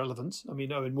completely irrelevant. I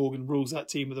mean, Owen Morgan rules that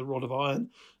team with a rod of iron,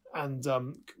 and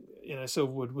you know,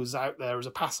 Silverwood was out there as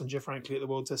a passenger, frankly, at the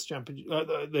World Test Championship,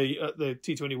 the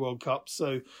T20 World Cup.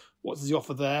 So, what does he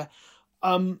offer there?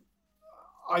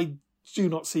 I do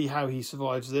not see how he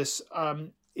survives this.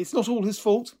 It's not all his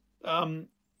fault.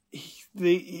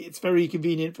 It's very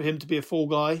convenient for him to be a fall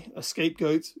guy, a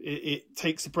scapegoat. It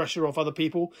takes the pressure off other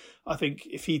people. I think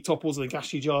if he topples, I think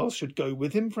Ashley Giles should go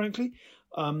with him, frankly.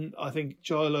 I think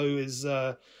Gilo is...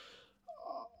 I've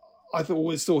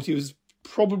always thought he was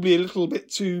probably a little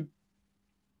bit too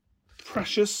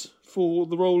precious for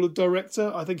the role of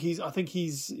director. I think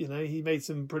he's you know, he made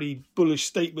some pretty bullish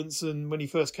statements and when he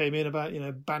first came in about, you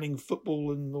know, banning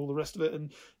football and all the rest of it,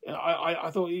 and I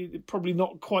thought he probably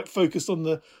not quite focused on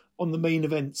the main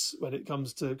events when it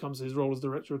comes to his role as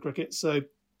director of cricket. So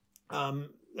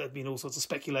there's been all sorts of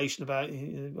speculation about, you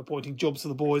know, appointing jobs to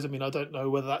the boys. I mean, I don't know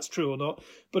whether that's true or not,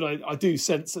 but I do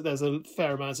sense that there's a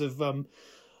fair amount of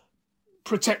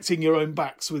protecting your own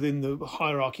backs within the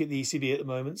hierarchy at the ECB at the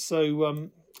moment. So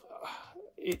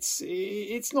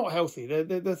it's not healthy.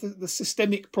 The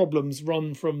systemic problems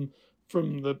run from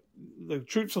the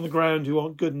troops on the ground who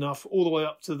aren't good enough all the way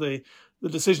up to the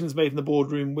decisions made in the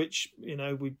boardroom, which, you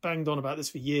know, we banged on about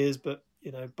this for years, but,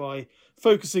 you know, by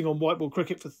focusing on white ball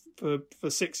cricket for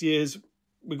 6 years,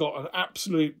 we got an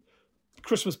absolute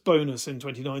Christmas bonus in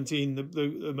 2019,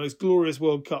 the most glorious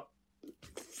World Cup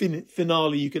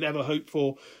finale you could ever hope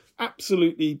for.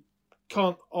 Absolutely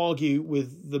can't argue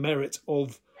with the merit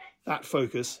of that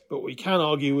focus, but what we can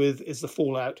argue with is the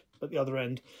fallout at the other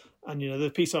end. And, you know,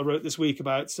 the piece I wrote this week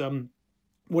about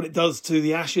what it does to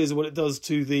the Ashes and what it does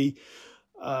to the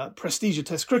prestige of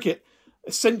Test cricket.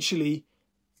 Essentially,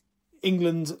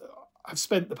 England have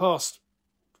spent the past,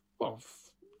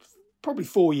 probably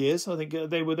 4 years. I think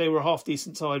they were a half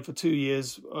decent side for 2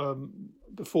 years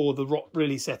before the rot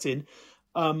really set in.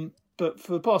 But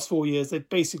for the past 4 years, they've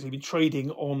basically been trading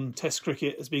on Test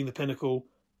cricket as being the pinnacle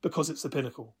because it's the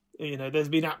pinnacle. You know, there's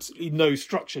been absolutely no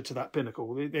structure to that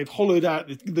pinnacle. They've hollowed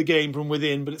out the game from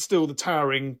within, but it's still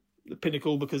the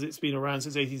pinnacle because it's been around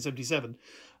since 1877.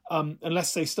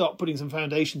 Unless they start putting some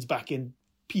foundations back in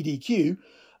PDQ,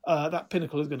 that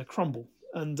pinnacle is going to crumble.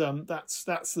 And that's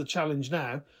the challenge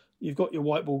now. You've got your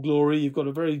white ball glory. You've got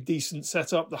a very decent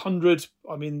setup. The 100,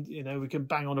 I mean, you know, we can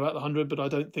bang on about the 100, but I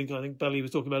think Belly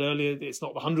was talking about earlier, it's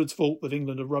not the 100's fault that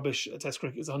England are rubbish at Test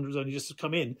cricket. The 100's only just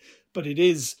come in. But it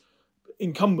is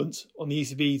incumbent on the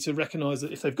ECB to recognise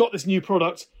that if they've got this new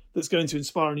product that's going to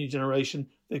inspire a new generation,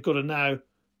 they've got to now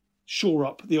shore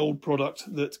up the old product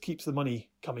that keeps the money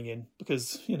coming in,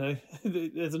 because, you know,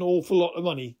 there's an awful lot of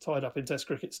money tied up in Test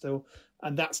cricket still,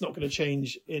 and that's not going to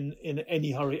change in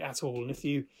any hurry at all. And if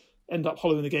you end up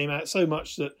hollowing the game out so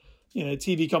much that, you know,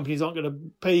 TV companies aren't going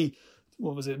to pay,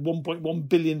 what was it, £1.1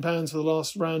 billion for the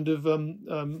last round of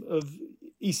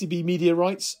ECB media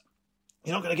rights,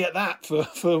 you're not going to get that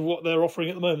for what they're offering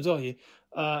at the moment, are you?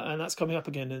 And that's coming up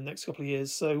again in the next couple of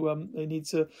years. So they need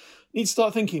to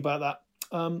start thinking about that.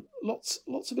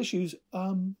 Lots of issues,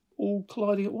 all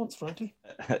colliding at once, frankly.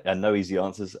 And no easy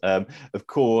answers. Of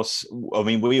course, I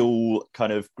mean, we all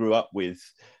kind of grew up with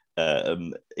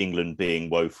England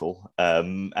being woeful,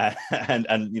 and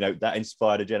you know, that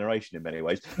inspired a generation in many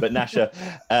ways. But Nasha,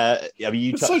 I mean,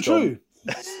 you it's touched so true.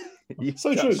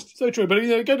 So true. But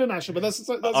go to national. But that's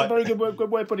a very good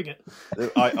way of putting it.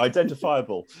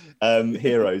 Identifiable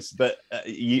heroes. But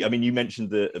you mentioned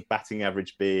the batting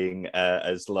average being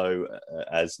as low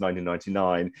as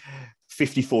 1999.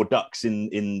 54 ducks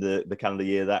in the calendar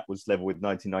year, that was level with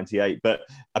 1998. But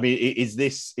I mean, is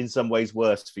this in some ways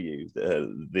worse for you,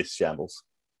 this shambles?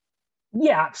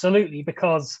 Yeah, absolutely,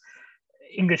 because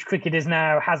English cricket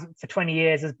has for 20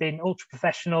 years has been ultra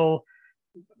professional.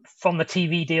 From the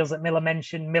TV deals that Miller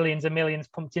mentioned, millions and millions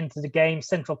pumped into the game,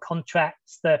 central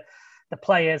contracts, the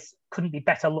players couldn't be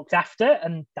better looked after,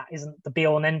 and that isn't the be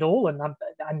all and end all. And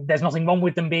there's nothing wrong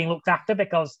with them being looked after,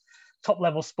 because top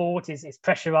level sport is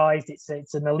pressurized.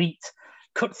 It's an elite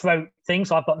cutthroat thing.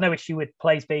 So I've got no issue with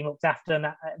players being looked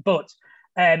after.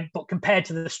 And but compared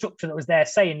to the structure that was there,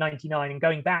 say in '99, and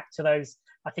going back to those,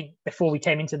 I think before we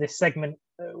came into this segment,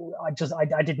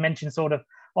 I did mention sort of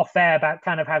off air about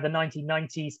kind of how the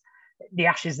 1990s, the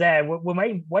Ashes there were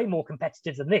way more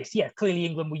competitive than this. Yeah, clearly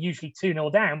England were usually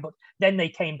 2-0 down, but then they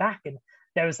came back, and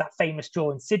there was that famous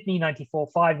draw in Sydney,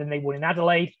 94-5, and they won in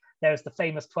Adelaide. There was the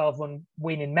famous 12-run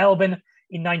win in Melbourne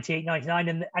in 98-99.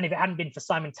 And if it hadn't been for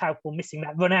Simon Tauchel missing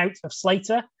that run out of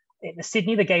Slater in the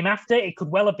Sydney, the game after, it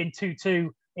could well have been 2-2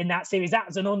 in that series. That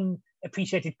was an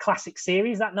unappreciated classic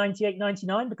series, that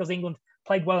 98-99, because England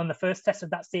played well in the first test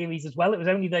of that series as well. It was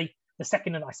only the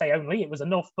second, and I say only, it was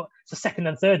enough, but the second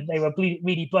and third, they were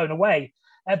really blown away.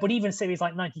 But even series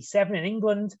like 97 in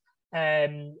England,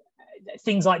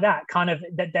 things like that, kind of,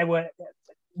 that there were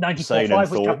 94-5,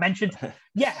 which I've mentioned.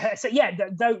 Yeah, so yeah,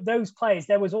 those players,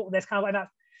 there's kind of like that.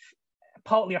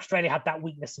 Partly Australia had that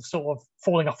weakness of sort of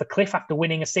falling off the cliff after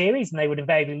winning a series, and they would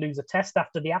invariably lose a test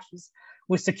after the Ashes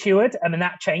was secured. I mean,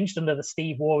 that changed under the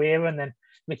Steve Waugh era, and then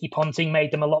Ricky Ponting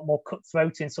made them a lot more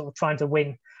cutthroat in sort of trying to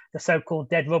win the so-called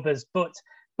dead rubbers. But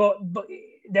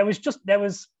there were different.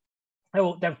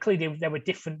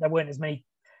 There weren't as many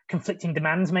conflicting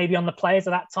demands maybe on the players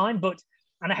at that time,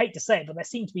 and I hate to say it, but there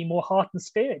seemed to be more heart and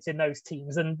spirits in those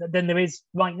teams than there is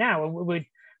right now. And we're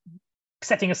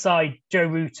setting aside Joe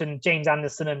Root and James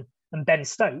Anderson and Ben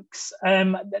Stokes.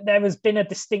 There has been a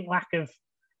distinct lack of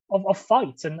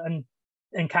fight and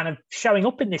kind of showing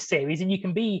up in this series. And you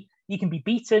can be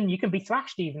beaten, you can be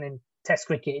thrashed even in Test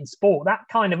cricket, in sport. That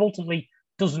kind of ultimately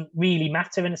doesn't really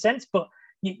matter in a sense. But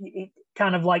it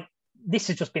kind of like, this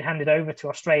has just been handed over to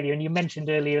Australia. And you mentioned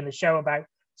earlier in the show about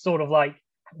sort of like,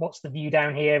 what's the view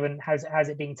down here and how's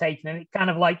it being taken? And it kind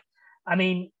of like, I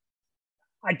mean,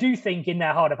 I do think in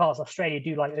their heart of hearts, Australia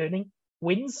do like earning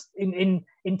wins in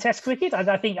Test cricket.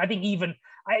 I think even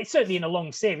certainly in a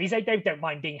long series, they don't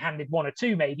mind being handed one or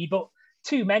two maybe, but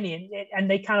too many, and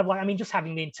they kind of like, I mean, just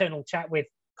having the internal chat with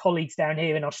colleagues down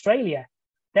here in Australia,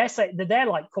 they're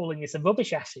like calling this a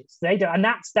rubbish Ashes. They don't, and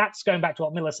that's going back to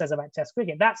what Miller says about Test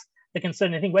cricket. That's the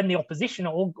concerning thing, when the opposition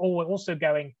are all also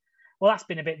going, well, that's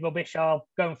been a bit rubbish. I'll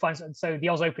go and find something. So the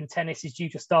Oz Open tennis is due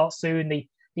to start soon. The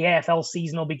AFL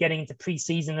season will be getting into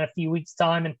pre-season in a few weeks'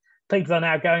 time, and people are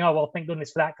now going, oh well, thank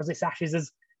goodness for that, because this Ashes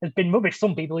has been rubbish.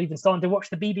 Some people even starting to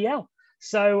watch the BBL.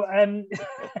 So,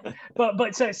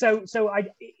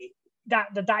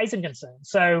 that is a concern.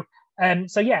 So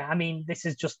yeah, I mean, this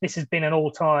has been an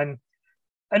all-time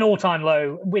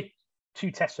low with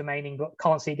 2 tests remaining, but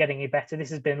can't see it getting any better.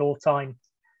 This has been an all-time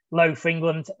low for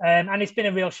England, and it's been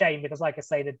a real shame because, like I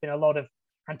say, there's been a lot of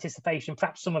anticipation.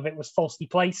 Perhaps some of it was falsely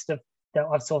placed. Of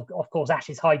course,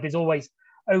 Ashes hype is always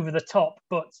over the top,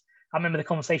 but I remember the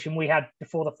conversation we had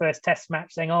before the first Test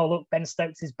match, saying, "Oh, look, Ben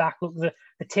Stokes is back. Look, the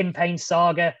Tim Paine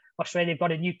saga. Australia have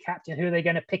got a new captain. Who are they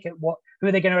going to pick at what? Who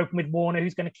are they going to open with Warner?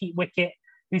 Who's going to keep wicket?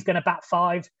 Who's going to bat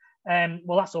 5?"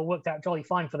 Well, that's all worked out jolly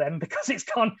fine for them because it's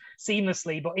gone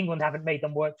seamlessly. But England haven't made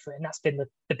them work for it, and that's been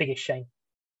the biggest shame.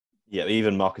 Yeah,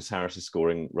 even Marcus Harris is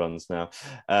scoring runs now.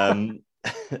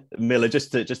 Miller,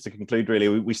 just to conclude,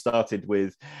 really, we started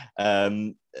with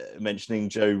mentioning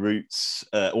Joe Root's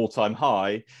all-time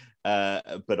high,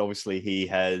 but obviously he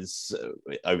has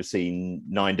overseen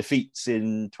 9 defeats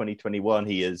in 2021.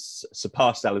 He has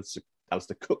surpassed Alistair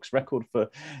Cook's record for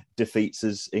defeats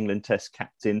as England Test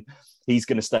captain. He's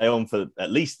going to stay on for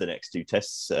at least the next 2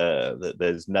 tests.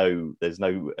 There's no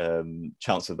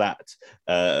chance of that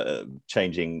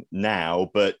changing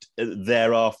now. But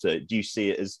thereafter, do you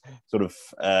see it as sort of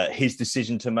his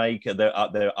decision to make?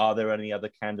 Are there any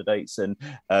other candidates? And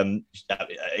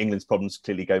England's problems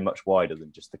clearly go much wider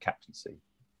than just the captaincy.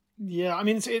 Yeah, I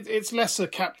mean, it's less a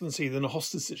captaincy than a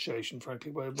hostage situation,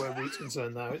 frankly, where Root's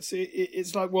concerned now.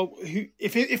 It's like, well, who,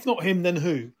 if not him, then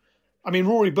who? I mean,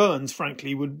 Rory Burns,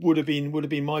 frankly, would have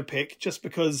been my pick, just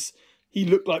because he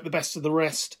looked like the best of the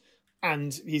rest,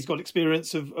 and he's got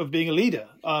experience of being a leader.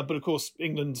 But of course,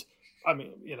 England I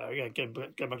mean, again, going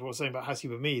back to what I was saying about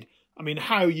Haseeb Hameed, I mean,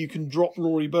 how you can drop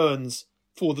Rory Burns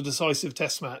for the decisive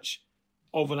Test match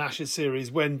of an Ashes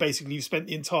series when basically you've spent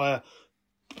the entire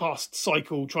past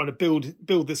cycle trying to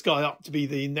build this guy up to be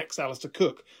the next Alistair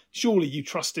Cook. Surely you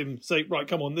trust him, say, right,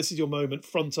 come on, this is your moment,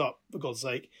 front up, for God's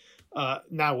sake,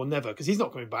 now or never, because he's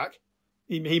not coming back.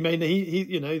 He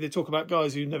they talk about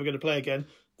guys who are never going to play again.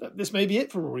 This may be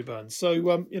it for Rory Burns. So,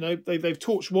 they've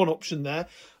torched one option there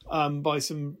by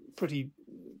some pretty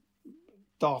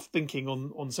daft thinking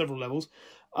on several levels.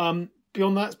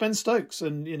 Beyond that, it's Ben Stokes.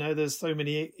 And, there's so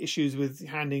many issues with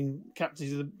handing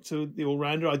captaincy to the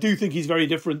all-rounder. I do think he's very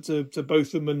different to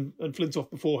Botham and Flintoff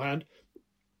beforehand,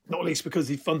 not least because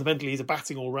he's a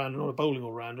batting all-rounder, not a bowling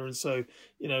all-rounder. And so,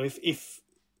 if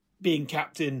being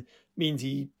captain means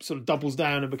he sort of doubles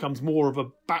down and becomes more of a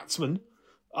batsman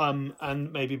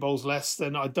and maybe bowls less,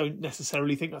 then I don't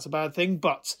necessarily think that's a bad thing.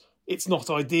 But it's not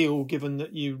ideal given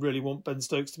that you really want Ben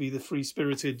Stokes to be the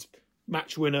free-spirited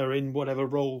match winner in whatever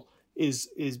role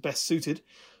is best suited.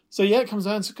 So yeah, it comes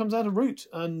down to route,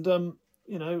 and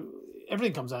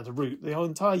everything comes down to route. The whole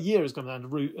entire year has come down to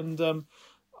route, and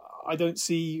I don't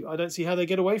see how they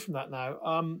get away from that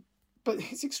now. But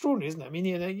it's extraordinary, isn't it? I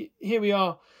mean, here we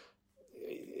are,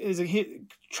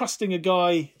 trusting a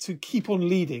guy to keep on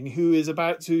leading, who is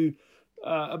about to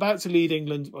lead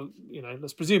England. Well,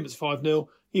 let's presume it's 5-0.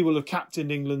 He will have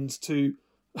captained England to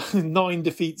 9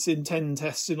 defeats in 10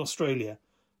 tests in Australia.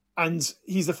 And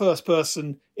he's the first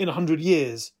person in 100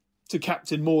 years to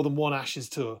captain more than one Ashes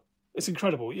tour. It's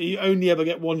incredible. You only ever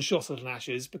get one shot at an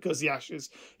Ashes because the Ashes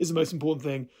is the most important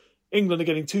thing. England are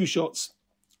getting 2 shots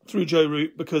through Joe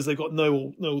Root because they've got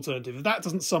no alternative. If that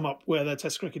doesn't sum up where their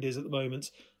Test cricket is at the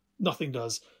moment, nothing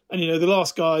does. And, the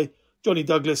last guy, Johnny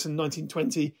Douglas in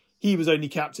 1920, he was only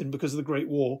captain because of the Great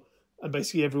War. And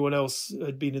basically everyone else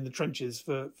had been in the trenches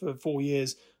for 4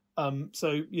 years.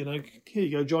 So, here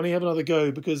you go, Johnny, have another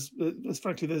go, because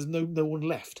frankly, there's no one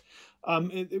left.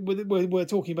 We're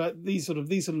talking about these sort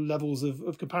of levels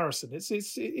of comparison.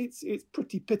 It's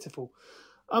pretty pitiful.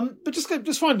 But just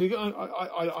finally,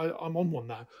 I'm on one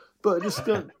now. But just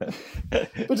to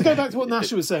go back to what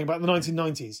Nasher was saying about the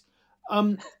 1990s,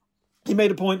 he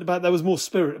made a point about there was more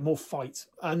spirit and more fight,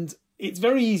 and it's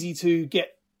very easy to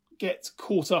get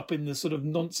caught up in the sort of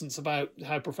nonsense about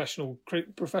how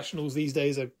professionals these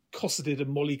days are cosseted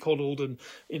and mollycoddled, and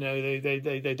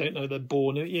they don't know they're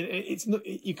born. It's not,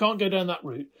 you can't go down that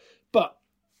route. But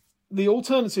the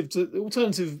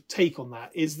alternative take on that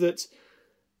is that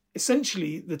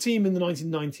essentially the team in the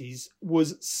 1990s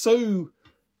was so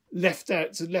left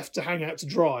to hang out to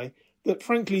dry that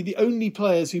frankly the only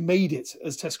players who made it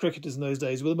as Test cricketers in those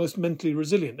days were the most mentally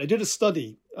resilient. They did a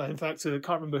study, in fact, I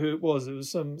can't remember who it was. It was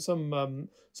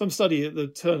some study at the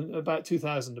turn about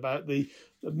 2000 about the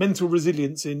mental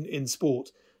resilience in sport,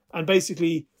 and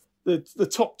basically the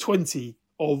top 20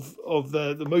 of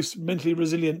the most mentally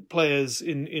resilient players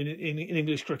in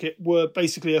English cricket were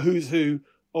basically a who's who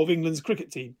of England's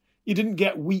cricket team. You didn't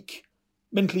get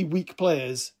mentally weak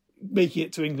players making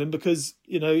it to England because,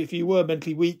 if you were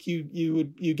mentally weak, you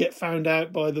get found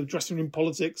out by the dressing room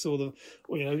politics or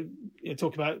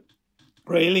talk about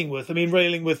Ray Illingworth. I mean, Ray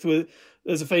Illingworth,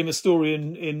 there's a famous story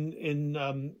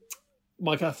in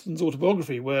Mike Atherton's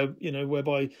autobiography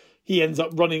whereby he ends up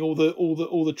running all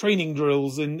the training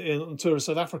drills in tourist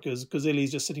South Africa because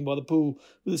Illy's just sitting by the pool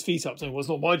with his feet up saying, well, it's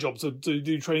not my job to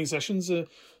do training sessions.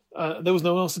 There was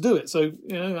no one else to do it. So,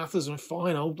 Athers went,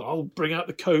 fine, I'll bring out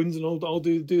the cones and I'll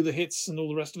do the hits and all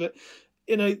the rest of it.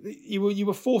 You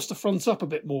were forced to front up a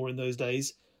bit more in those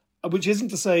days, which isn't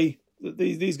to say that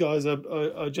these guys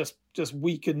are just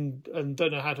weak and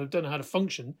don't know how to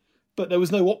function, but there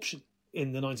was no option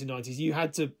in the 1990s. You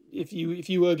had to, if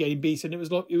you were getting beaten, it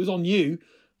was on you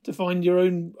to find your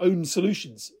own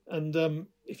solutions. And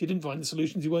if you didn't find the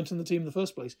solutions, you weren't in the team in the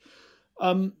first place.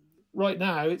 Right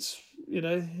now, it's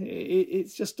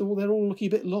just they're all looking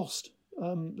a bit lost.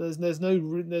 There's no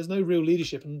real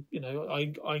leadership, and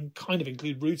I kind of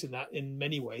include Root in that in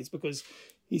many ways because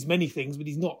he's many things, but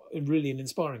he's not really an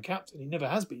inspiring captain. He never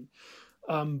has been,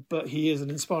 but he is an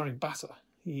inspiring batter.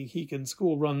 He can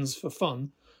score runs for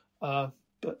fun,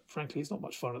 but frankly, it's not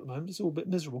much fun at the moment. It's all a bit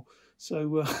miserable.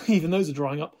 So even those are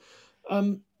drying up.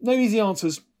 No easy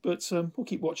answers, but we'll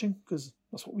keep watching because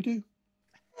that's what we do.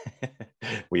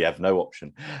 We have no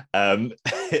option.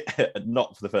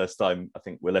 Not for the first time. I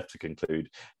think we're left to conclude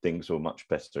things were much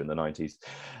better in the 90s.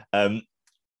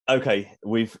 Okay,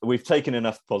 we've taken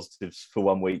enough positives for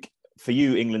 1 week. For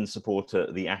you, England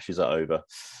supporter, the Ashes are over.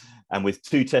 And with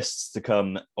 2 tests to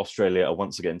come, Australia are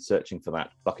once again searching for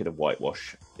that bucket of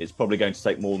whitewash. It's probably going to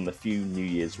take more than a few New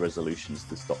Year's resolutions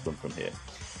to stop them from here.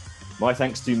 My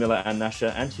thanks to Miller and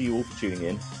Nasha, and to you all for tuning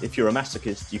in. If you're a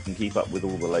masochist, you can keep up with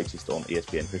all the latest on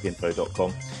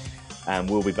espncricinfo.com, and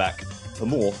we'll be back for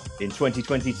more in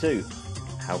 2022.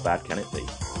 How bad can it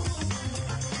be?